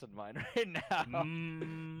 2 guests in mind right now.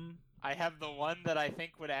 Mm, I have the one that I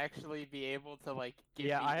think would actually be able to like give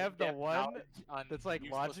Yeah, me I have the in-depth one knowledge on That's like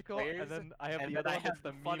useless logical, players, and then I have and the then other I one that's have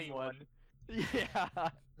the the funny meme one. Yeah,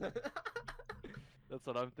 that's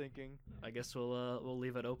what I'm thinking. I guess we'll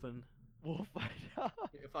leave it open. We'll find out.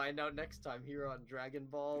 Find out next time here on Dragon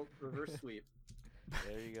Ball Reverse Sweep.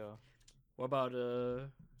 There you go. What about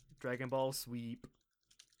Dragon Ball Sweep?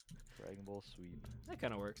 Dragon Ball Sweep. That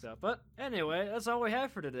kind of works out. But anyway, that's all we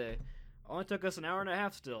have for today. Only took us an hour and a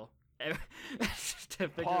half still. To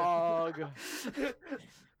figure Pog.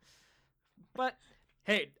 But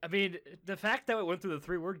hey, I mean, the fact that we went through the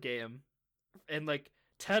 3-word game in like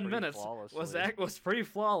 10 Pretty minutes flawlessly. was pretty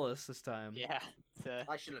flawless this time. Yeah, it's a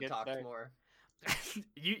I should have good talked start. more.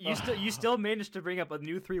 you still managed to bring up a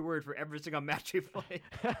new 3-word for every single match you play.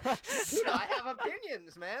 Dude, I have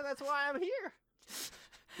opinions, man. That's why I'm here.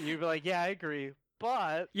 You'd be like, yeah, I agree,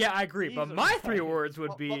 but Yeah, I agree. But These are my 3 fine. words would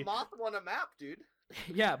But be Moth won a map, dude.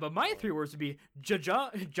 yeah, but my 3 words would be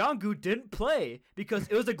Jongu didn't play because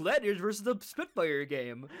it was the Gladiators versus the Spitfire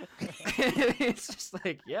game. It's just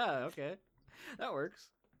like, yeah, okay, that works.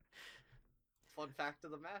 Fun fact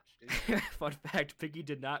of the match, dude. Fun fact: Piggy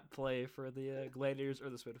did not play for the Gladiators or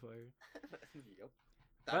the Spitfire. Yep.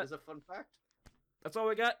 That But- is a fun fact. That's all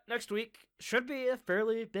we got. Next week should be a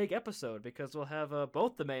fairly big episode because we'll have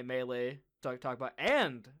both the main melee talk about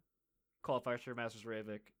and qualifiers for Masters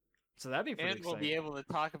Reykjavik. So that'd be pretty And we'll exciting. be able to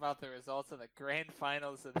talk about the results of the grand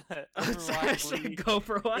finals of the Overwatch Overwatch League,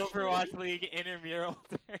 Overwatch. League intramural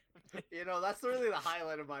tournament. That's really the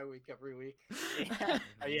highlight of my week every week. Yeah.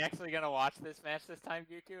 Are you actually gonna watch this match this time,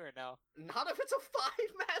 Guku, or no? Not if it's a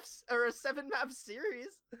 5-map or a 7-map series.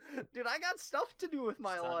 Dude, I got stuff to do with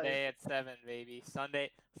my Sunday life. at 7, baby. Sunday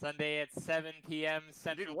at 7 p.m.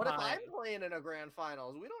 Central Dude, what if Time. I'm playing in a grand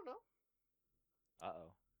finals? We don't know.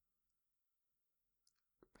 uh-oh.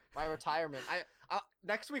 My retirement. I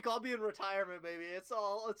next week I'll be in retirement, baby. It's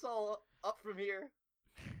all up from here.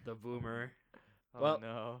 The boomer. Oh Well-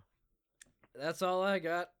 no. That's all I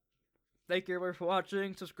got. Thank you everybody for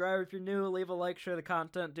watching. Subscribe if you're new. Leave a like, share the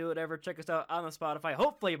content, do whatever. Check us out on the Spotify.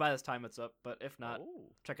 Hopefully by this time it's up, but if not,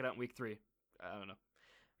 Oh. check it out in week 3. I don't know.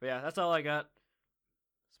 But yeah, that's all I got.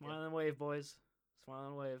 Smile and wave, boys. Smile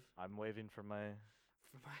and wave. I'm waving from my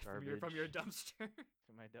From your Garbage. dumpster.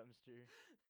 from my dumpster.